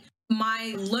me,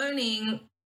 my learning,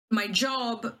 my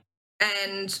job,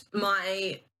 and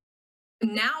my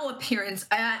now appearance,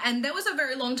 and there was a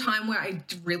very long time where I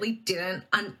really didn't,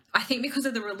 I think because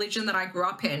of the religion that I grew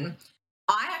up in,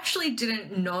 I actually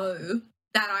didn't know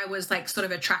that I was like sort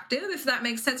of attractive, if that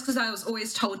makes sense, because I was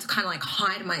always told to kind of like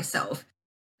hide myself.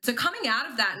 So coming out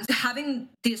of that and having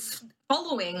this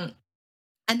following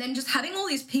and then just having all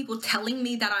these people telling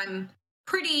me that I'm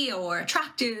pretty or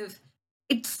attractive,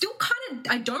 it's still kind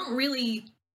of, I don't really,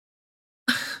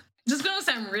 this is going to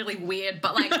sound really weird,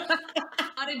 but like I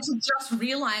started to just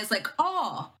realize like,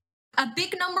 oh, a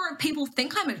big number of people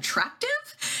think I'm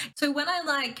attractive. So when I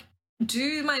like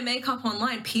do my makeup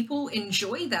online, people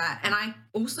enjoy that. And I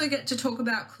also get to talk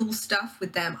about cool stuff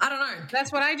with them. I don't know.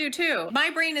 That's what I do too. My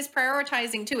brain is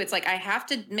prioritizing too. It's like I have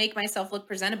to make myself look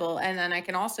presentable and then I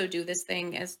can also do this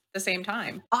thing at the same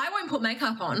time. I won't put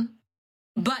makeup on,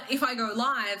 but if I go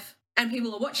live and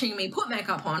people are watching me put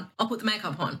makeup on, I'll put the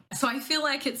makeup on. So I feel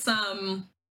like it's, I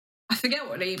forget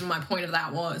what even my point of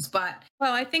that was, but.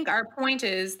 Well, I think our point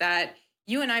is that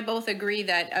you and I both agree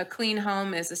that a clean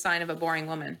home is a sign of a boring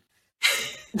woman.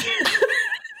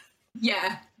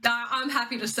 Yeah, I'm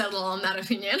happy to settle on that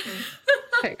opinion.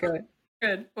 Okay, good.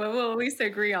 Well, we'll at least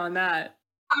agree on that.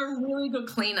 I'm a really good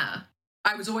cleaner.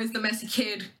 I was always the messy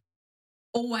kid.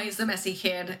 Always the messy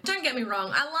kid. Don't get me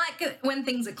wrong. I like it when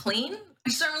things are clean. I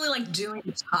just don't really like doing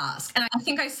the task. And I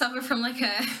think I suffer from like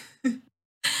a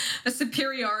a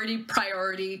superiority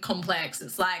priority complex.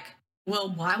 It's like,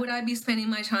 well, why would I be spending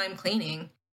my time cleaning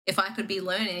if I could be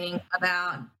learning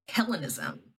about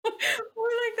Hellenism? We're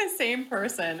like the same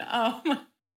person.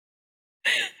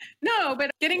 No,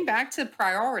 but getting back to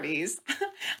priorities,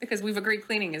 because we've agreed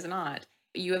cleaning is not.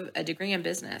 You have a degree in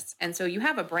business, and so you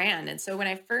have a brand. And so when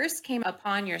I first came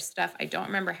upon your stuff, I don't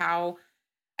remember how.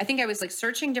 I think I was like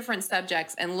searching different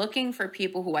subjects and looking for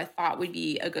people who I thought would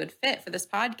be a good fit for this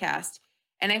podcast.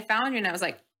 And I found you, and I was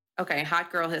like, okay,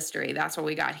 hot girl history. That's what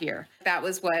we got here. That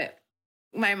was what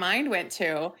my mind went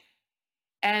to.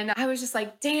 And I was just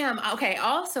like, damn, okay.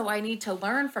 Also, I need to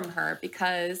learn from her,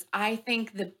 because I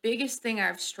think the biggest thing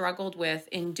I've struggled with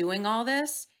in doing all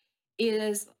this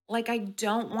is like, I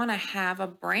don't want to have a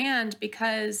brand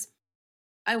because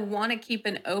I want to keep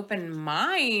an open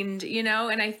mind,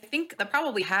 and I think that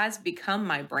probably has become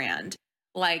my brand.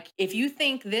 Like, if you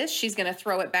think this, she's going to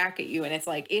throw it back at you. And it's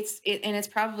like, and it's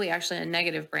probably actually a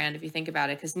negative brand if you think about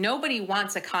it, because nobody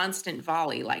wants a constant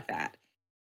volley like that.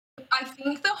 I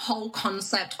think the whole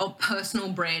concept of personal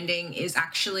branding is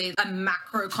actually a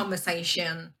macro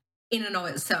conversation in and of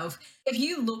itself. If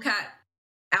you look at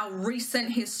our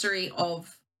recent history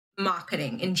of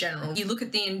marketing in general, you look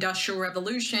at the Industrial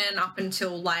Revolution up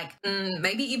until like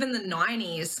maybe even the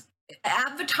 90s,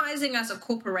 advertising as a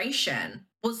corporation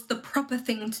was the proper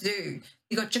thing to do.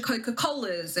 You got your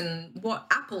Coca-Colas and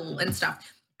Apple and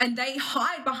stuff, and they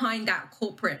hide behind that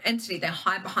corporate entity, they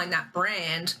hide behind that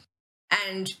brand.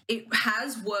 And it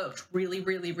has worked really,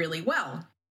 really, really well.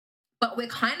 But we're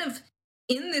kind of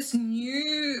in this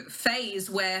new phase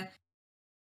where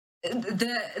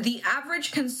the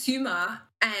average consumer,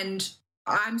 and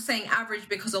I'm saying average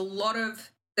because a lot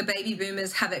of the baby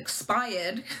boomers have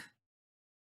expired,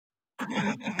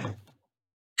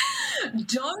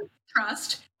 don't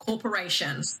trust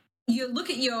corporations. You look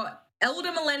at your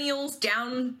elder millennials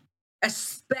down,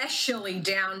 especially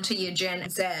down to your Gen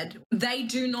Z, they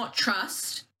do not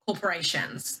trust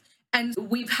corporations. And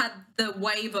we've had the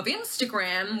wave of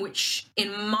Instagram, which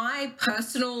in my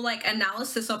personal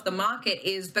analysis of the market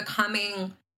is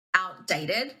becoming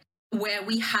outdated, where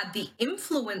we had the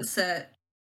influencer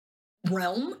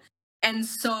realm. And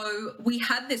so we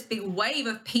had this big wave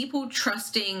of people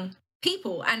trusting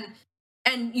people.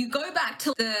 And you go back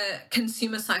to the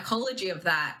consumer psychology of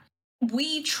that.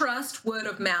 We trust word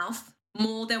of mouth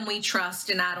more than we trust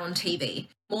an ad on TV,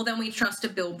 more than we trust a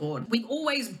billboard. We've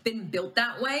always been built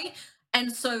that way.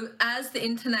 And so as the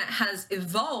internet has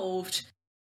evolved,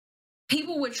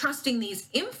 people were trusting these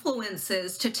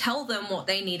influencers to tell them what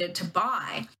they needed to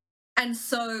buy. And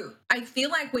so I feel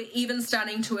like we're even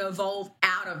starting to evolve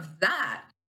out of that.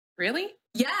 Really?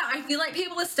 Yeah, I feel like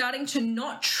people are starting to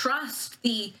not trust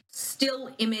the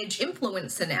still image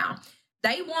influencer now.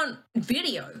 They want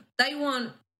video. They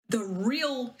want the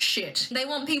real shit. They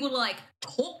want people to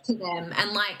talk to them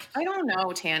and I don't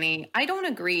know, Tani. I don't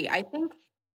agree. I think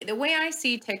the way I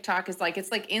see TikTok is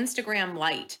it's like Instagram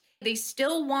light. They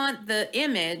still want the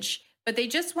image, but they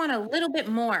just want a little bit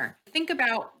more. Think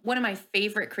about one of my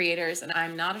favorite creators, and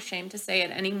I'm not ashamed to say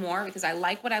it anymore because I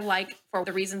like what I like for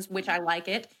the reasons which I like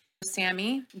it.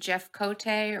 Sammy, Jeff Cote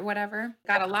or whatever.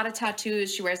 Got a lot of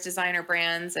tattoos. She wears designer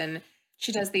brands, and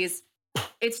she does these,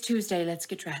 it's Tuesday, let's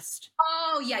get dressed.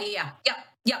 Oh, yeah.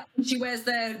 She wears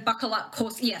the buckle up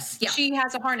course. Yes, yeah. She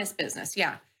has a harness business,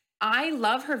 yeah. I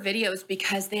love her videos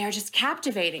because they are just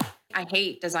captivating. I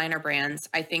hate designer brands.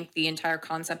 I think the entire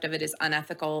concept of it is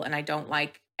unethical, and I don't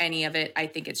like any of it. I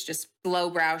think it's just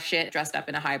lowbrow shit dressed up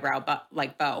in a highbrow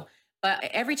bow. But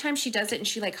every time she does it and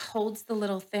she holds the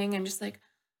little thing, I'm just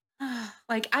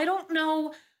I don't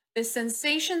know, the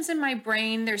sensations in my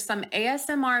brain. There's some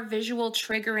ASMR visual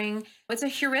triggering. It's a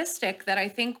heuristic that I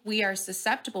think we are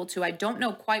susceptible to. I don't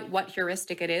know quite what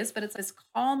heuristic it is, but it's this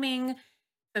calming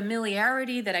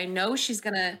familiarity that I know she's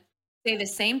going to say the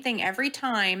same thing every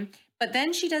time. But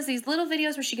then she does these little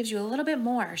videos where she gives you a little bit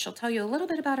more. She'll tell you a little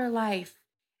bit about her life.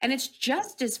 And it's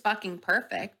just as fucking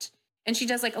perfect. And she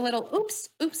does a little, oops,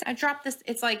 I dropped this.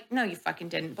 It's no, you fucking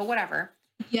didn't, but whatever.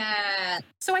 Yeah.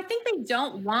 So I think they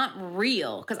don't want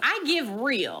real, because I give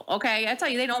real, okay? I tell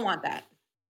you, they don't want that.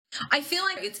 I feel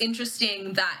like it's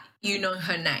interesting that you know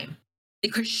her name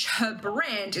because her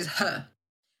brand is her.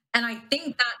 And I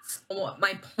think that's what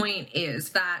my point is,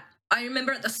 that I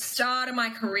remember at the start of my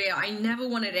career, I never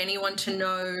wanted anyone to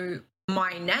know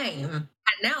my name. And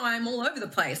now I'm all over the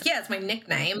place. Yeah, it's my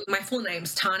nickname. My full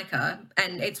name's Tanika.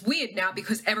 And it's weird now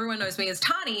because everyone knows me as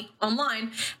Tani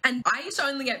online. And I used to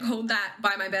only get called that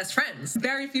by my best friends.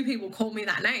 Very few people call me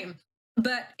that name.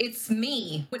 But it's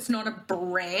me. It's not a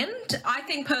brand. I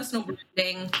think personal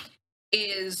branding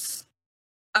is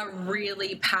a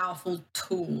really powerful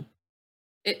tool.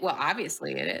 Well,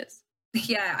 obviously it is.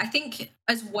 Yeah, I think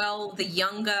as well, the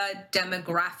younger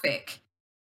demographic,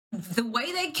 the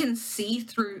way they can see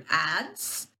through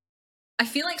ads, I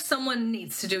feel like someone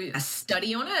needs to do a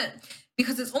study on it,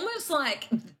 because it's almost like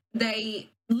they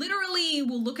literally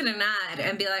will look at an ad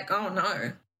and be like, oh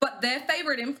no. But their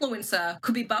favorite influencer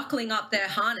could be buckling up their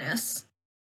harness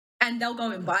and they'll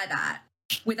go and buy that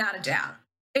without a doubt.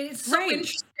 It's so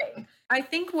interesting. I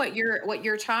think what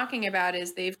you're talking about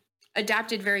is they've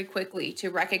adapted very quickly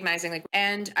to recognizing,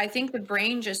 and I think the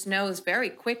brain just knows very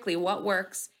quickly what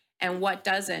works and what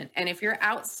doesn't. And if you're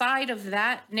outside of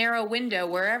that narrow window,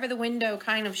 wherever the window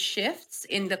kind of shifts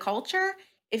in the culture,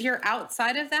 if you're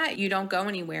outside of that, you don't go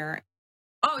anywhere.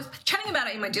 I was chatting about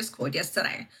it in my Discord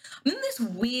yesterday. I'm in this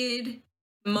weird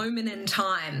moment in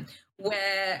time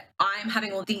where I'm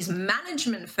having all these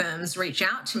management firms reach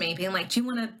out to me being like, do you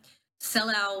want to sell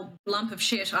our lump of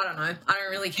shit? I don't know. I don't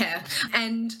really care.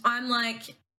 And I'm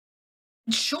like,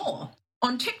 sure,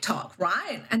 on TikTok,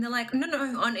 right? And they're like,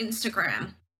 no, on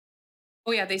Instagram.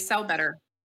 Oh yeah, they sell better.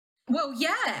 Well,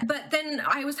 yeah. But then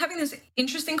I was having this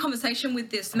interesting conversation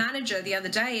with this manager the other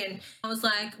day, and I was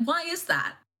like, why is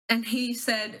that? And he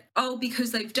said, oh,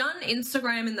 because they've done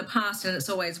Instagram in the past and it's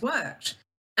always worked.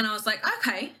 And I was like,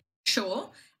 okay, sure.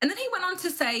 And then he went on to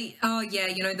say, oh, yeah,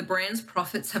 the brand's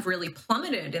profits have really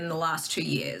plummeted in the last 2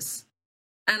 years.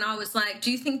 And I was like,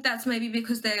 do you think that's maybe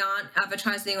because they aren't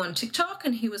advertising on TikTok?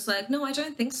 And he was like, no, I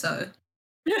don't think so.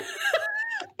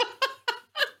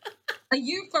 Are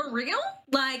you for real?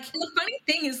 Like, the funny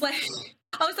thing is, like,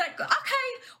 I was like, okay,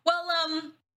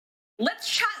 well, let's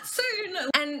chat soon.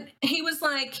 And he was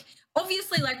like,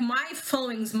 obviously, like, my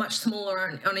following's much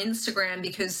smaller on Instagram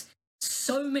because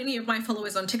so many of my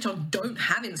followers on TikTok don't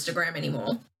have Instagram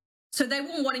anymore. So they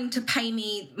were wanting to pay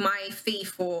me my fee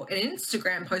for an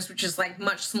Instagram post, which is like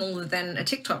much smaller than a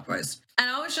TikTok post. And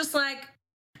I was just like,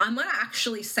 I'm going to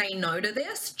actually say no to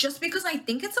this just because I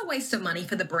think it's a waste of money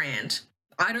for the brand.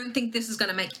 I don't think this is going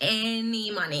to make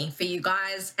any money for you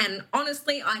guys. And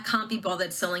honestly, I can't be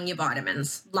bothered selling you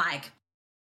vitamins. Like,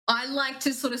 I like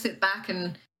to sort of sit back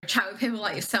and chat with people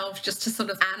like yourself just to sort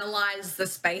of analyze the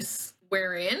space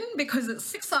we're in, because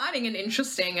it's exciting and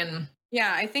interesting. And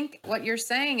yeah, I think what you're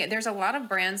saying, there's a lot of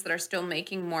brands that are still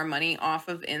making more money off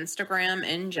of Instagram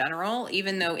in general,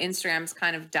 even though Instagram's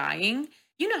kind of dying.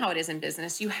 You know how it is in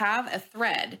business. You have a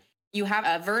thread, you have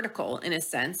a vertical in a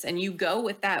sense, and you go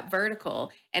with that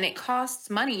vertical, and it costs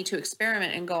money to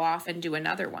experiment and go off and do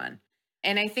another one.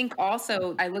 And I think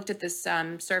also, I looked at this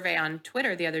survey on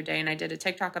Twitter the other day, and I did a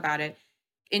TikTok about it.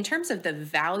 In terms of the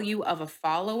value of a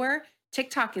follower,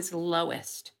 TikTok is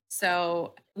lowest.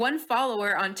 So 1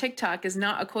 follower on TikTok is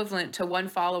not equivalent to 1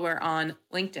 follower on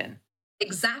LinkedIn.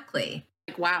 Exactly.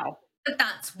 Like, wow.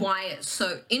 That's why it's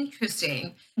so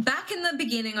interesting. Back in the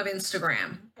beginning of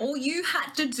Instagram, all you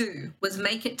had to do was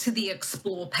make it to the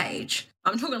explore page.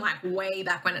 I'm talking like way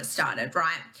back when it started,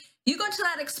 right? You got to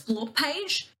that explore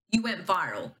page, you went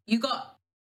viral. You got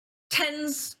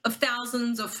tens of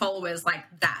thousands of followers like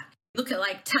that. Look at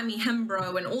like Tammy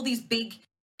Hembro and all these big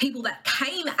people that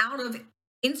came out of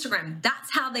Instagram.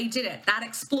 That's how they did it, that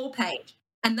explore page.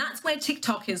 And that's where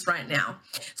TikTok is right now.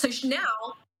 So now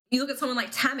you look at someone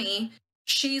like Tammy,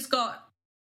 she's got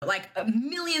like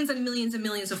millions and millions and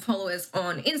millions of followers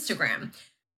on Instagram.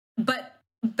 But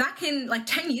back in like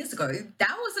 10 years ago,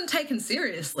 that wasn't taken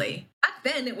seriously. Back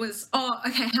then it was, oh,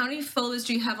 okay, how many followers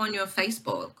do you have on your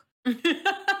Facebook?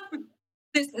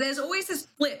 There's always this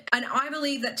flip. And I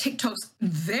believe that TikTok's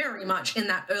very much in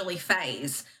that early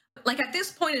phase. Like at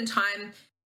this point in time,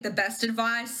 the best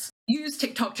advice, use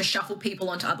TikTok to shuffle people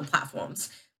onto other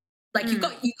platforms. Like you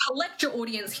collect your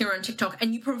audience here on TikTok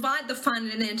and you provide the fun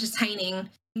and entertaining,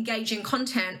 engaging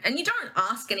content, and you don't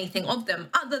ask anything of them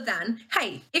other than,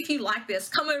 hey, if you like this,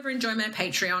 come over and join my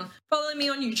Patreon, follow me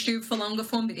on YouTube for longer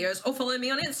form videos, or follow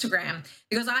me on Instagram,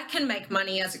 because I can make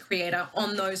money as a creator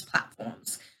on those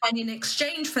platforms. And in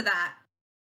exchange for that,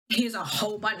 here's a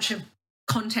whole bunch of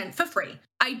content for free.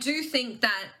 I do think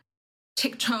that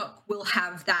TikTok will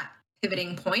have that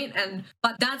pivoting point,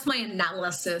 but that's my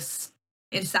analysis,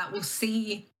 is that we'll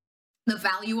see the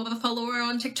value of a follower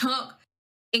on TikTok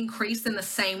increase in the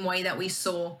same way that we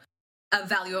saw a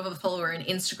value of a follower in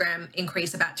Instagram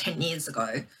increase about 10 years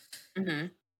ago. Mm-hmm.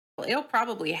 Well, it'll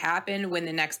probably happen when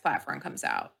the next platform comes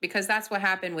out, because that's what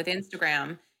happened with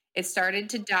Instagram. It started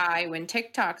to die when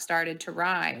TikTok started to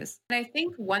rise. And I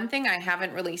think one thing I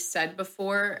haven't really said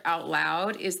before out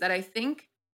loud is that I think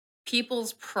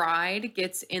people's pride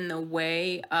gets in the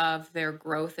way of their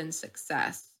growth and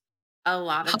success a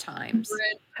lot of times.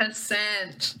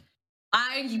 100%.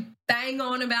 I bang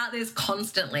on about this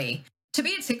constantly. To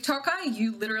be a TikToker,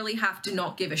 you literally have to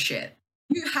not give a shit.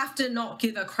 You have to not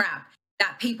give a crap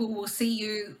that people will see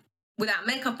you without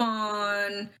makeup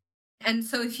on. And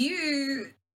so if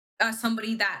you are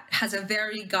somebody that has a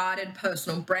very guarded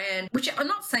personal brand, which I'm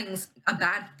not saying is a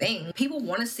bad thing, people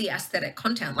want to see aesthetic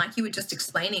content, like you were just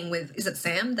explaining with, is it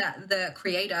Sam, that the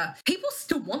creator? People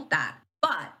still want that,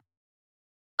 but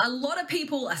a lot of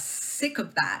people are sick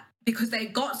of that because they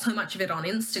got so much of it on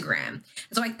Instagram. And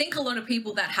so I think a lot of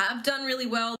people that have done really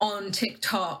well on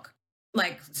TikTok,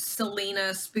 like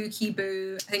Selena Spooky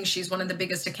Boo, I think she's one of the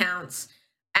biggest accounts,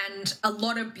 and a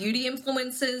lot of beauty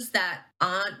influencers that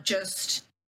aren't just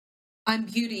I'm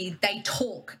beauty, they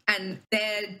talk and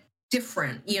they're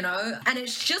different, you know? And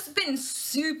it's just been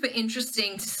super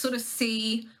interesting to sort of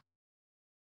see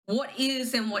what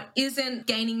is and what isn't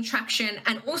gaining traction,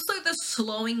 and also the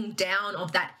slowing down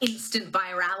of that instant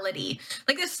virality.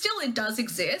 Like it does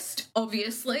exist,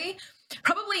 obviously.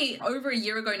 Probably over a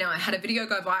year ago now, I had a video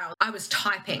go viral. I was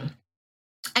typing,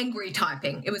 angry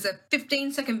typing. It was a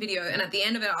 15-second video, and at the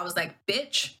end of it, I was like,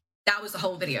 bitch, that was the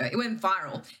whole video. It went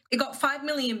viral. It got 5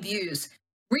 million views.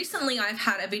 Recently, I've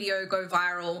had a video go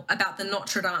viral about the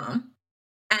Notre Dame,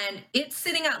 and it's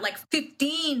sitting at like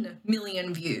 15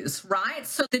 million views, right?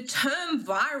 So the term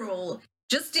viral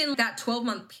just in that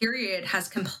 12-month period has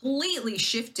completely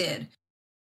shifted.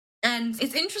 And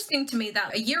it's interesting to me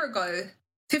that a year ago,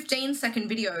 15-second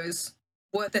videos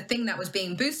were the thing that was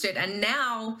being boosted. And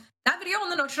now that video on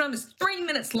the Notre Dame is 3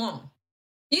 minutes long.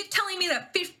 You're telling me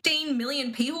that 15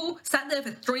 million people sat there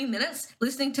for 3 minutes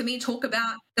listening to me talk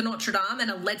about the Notre Dame and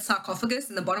a lead sarcophagus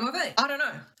in the bottom of it? I don't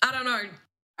know.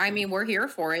 I mean, we're here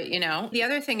for it, you know. The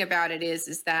other thing about it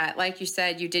is that, like you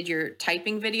said, you did your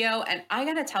typing video, and I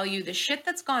gotta tell you, the shit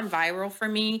that's gone viral for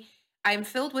me, I'm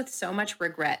filled with so much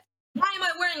regret. Why am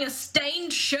I wearing a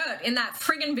stained shirt in that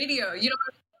friggin' video? You know,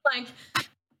 like,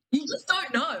 you just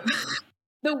don't know.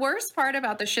 The worst part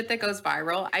about the shit that goes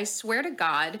viral, I swear to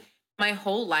God, my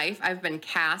whole life I've been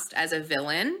cast as a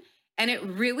villain. And it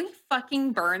really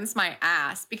fucking burns my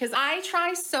ass because I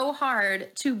try so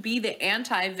hard to be the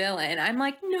anti-villain. I'm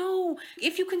like, no,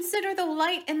 if you consider the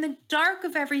light and the dark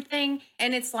of everything.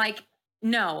 And it's like,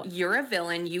 no, you're a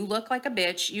villain. You look like a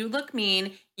bitch. You look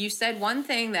mean. You said one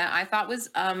thing that I thought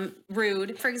was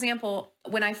rude. For example,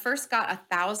 when I first got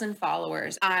 1,000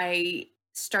 followers, I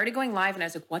started going live and I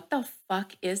was like, what the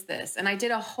fuck is this? And I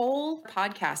did a whole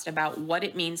podcast about what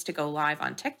it means to go live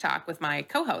on TikTok with my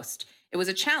co-host. It was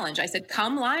a challenge. I said,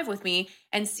 come live with me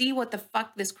and see what the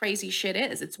fuck this crazy shit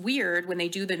is. It's weird when they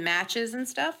do the matches and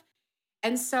stuff.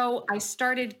 And so I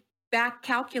started back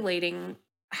calculating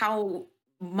how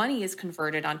money is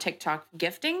converted on TikTok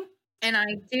gifting. And I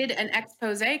did an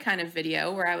expose kind of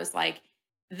video where I was like,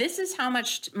 this is how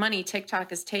much money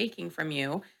TikTok is taking from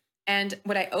you. And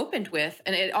what I opened with,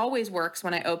 and it always works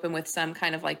when I open with some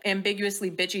kind of like ambiguously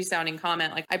bitchy sounding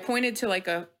comment. Like I pointed to like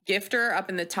a gifter up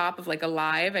in the top of like a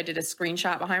live. I did a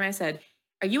screenshot behind me. I said,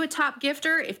 are you a top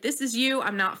gifter? If this is you,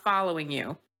 I'm not following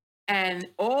you. And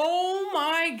oh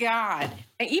my God.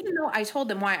 And even though I told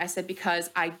them why, I said, because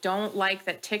I don't like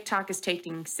that TikTok is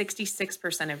taking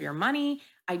 66% of your money.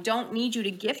 I don't need you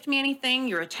to gift me anything.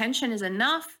 Your attention is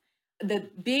enough. The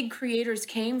big creators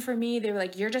came for me. They were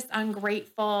like, you're just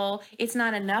ungrateful. It's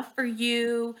not enough for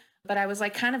you. But I was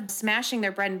like kind of smashing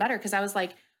their bread and butter because I was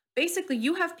like, basically,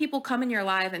 you have people come in your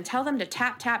live and tell them to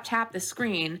tap, tap, tap the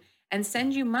screen and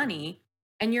send you money.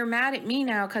 And you're mad at me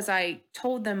now because I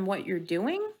told them what you're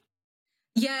doing?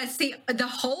 Yeah, see, the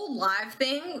whole live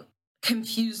thing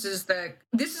confuses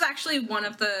this is actually one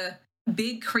of the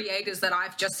big creators that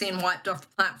I've just seen wiped off the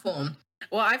platform.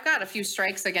 Well, I've got a few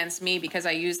strikes against me because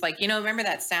I used like, remember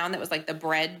that sound that was like the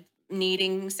bread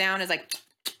kneading sound is like.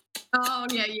 Oh,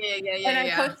 yeah. And I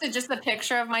posted just a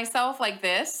picture of myself like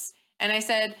this. And I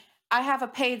said, I have a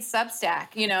paid Substack,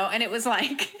 and it was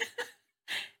like,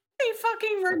 they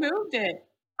fucking removed it.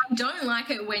 I don't like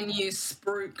it when you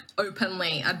spruik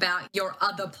openly about your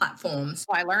other platforms.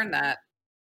 Oh, I learned that.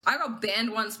 I got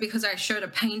banned once because I showed a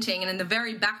painting and in the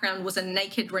very background was a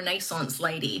naked Renaissance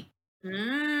lady.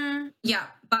 Yeah,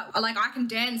 but like I can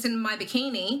dance in my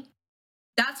bikini.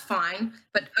 That's fine.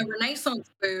 But a Renaissance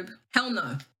boob, hell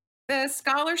no. The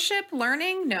scholarship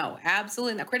learning? No,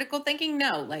 absolutely not. Critical thinking?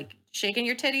 No. Like shaking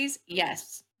your titties?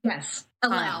 Yes. Yes,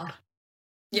 allowed.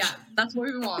 Yeah, that's what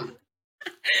we want.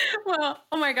 Well,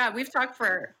 oh my God, we've talked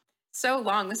for so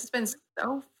long. This has been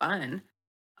so fun.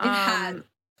 It had.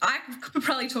 I could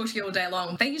probably talk to you all day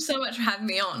long. Thank you so much for having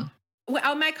me on. Well,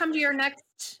 I might come to your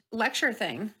next lecture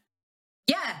thing.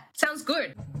 Yeah, sounds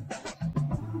good.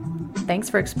 Thanks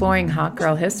for exploring hot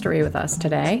girl history with us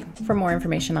today. For more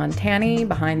information on Tani,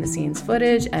 behind the scenes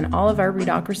footage, and all of our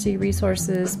Readocracy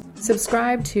resources,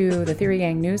 subscribe to the Theory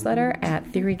Gang newsletter at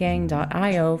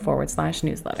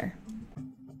theorygang.io/newsletter.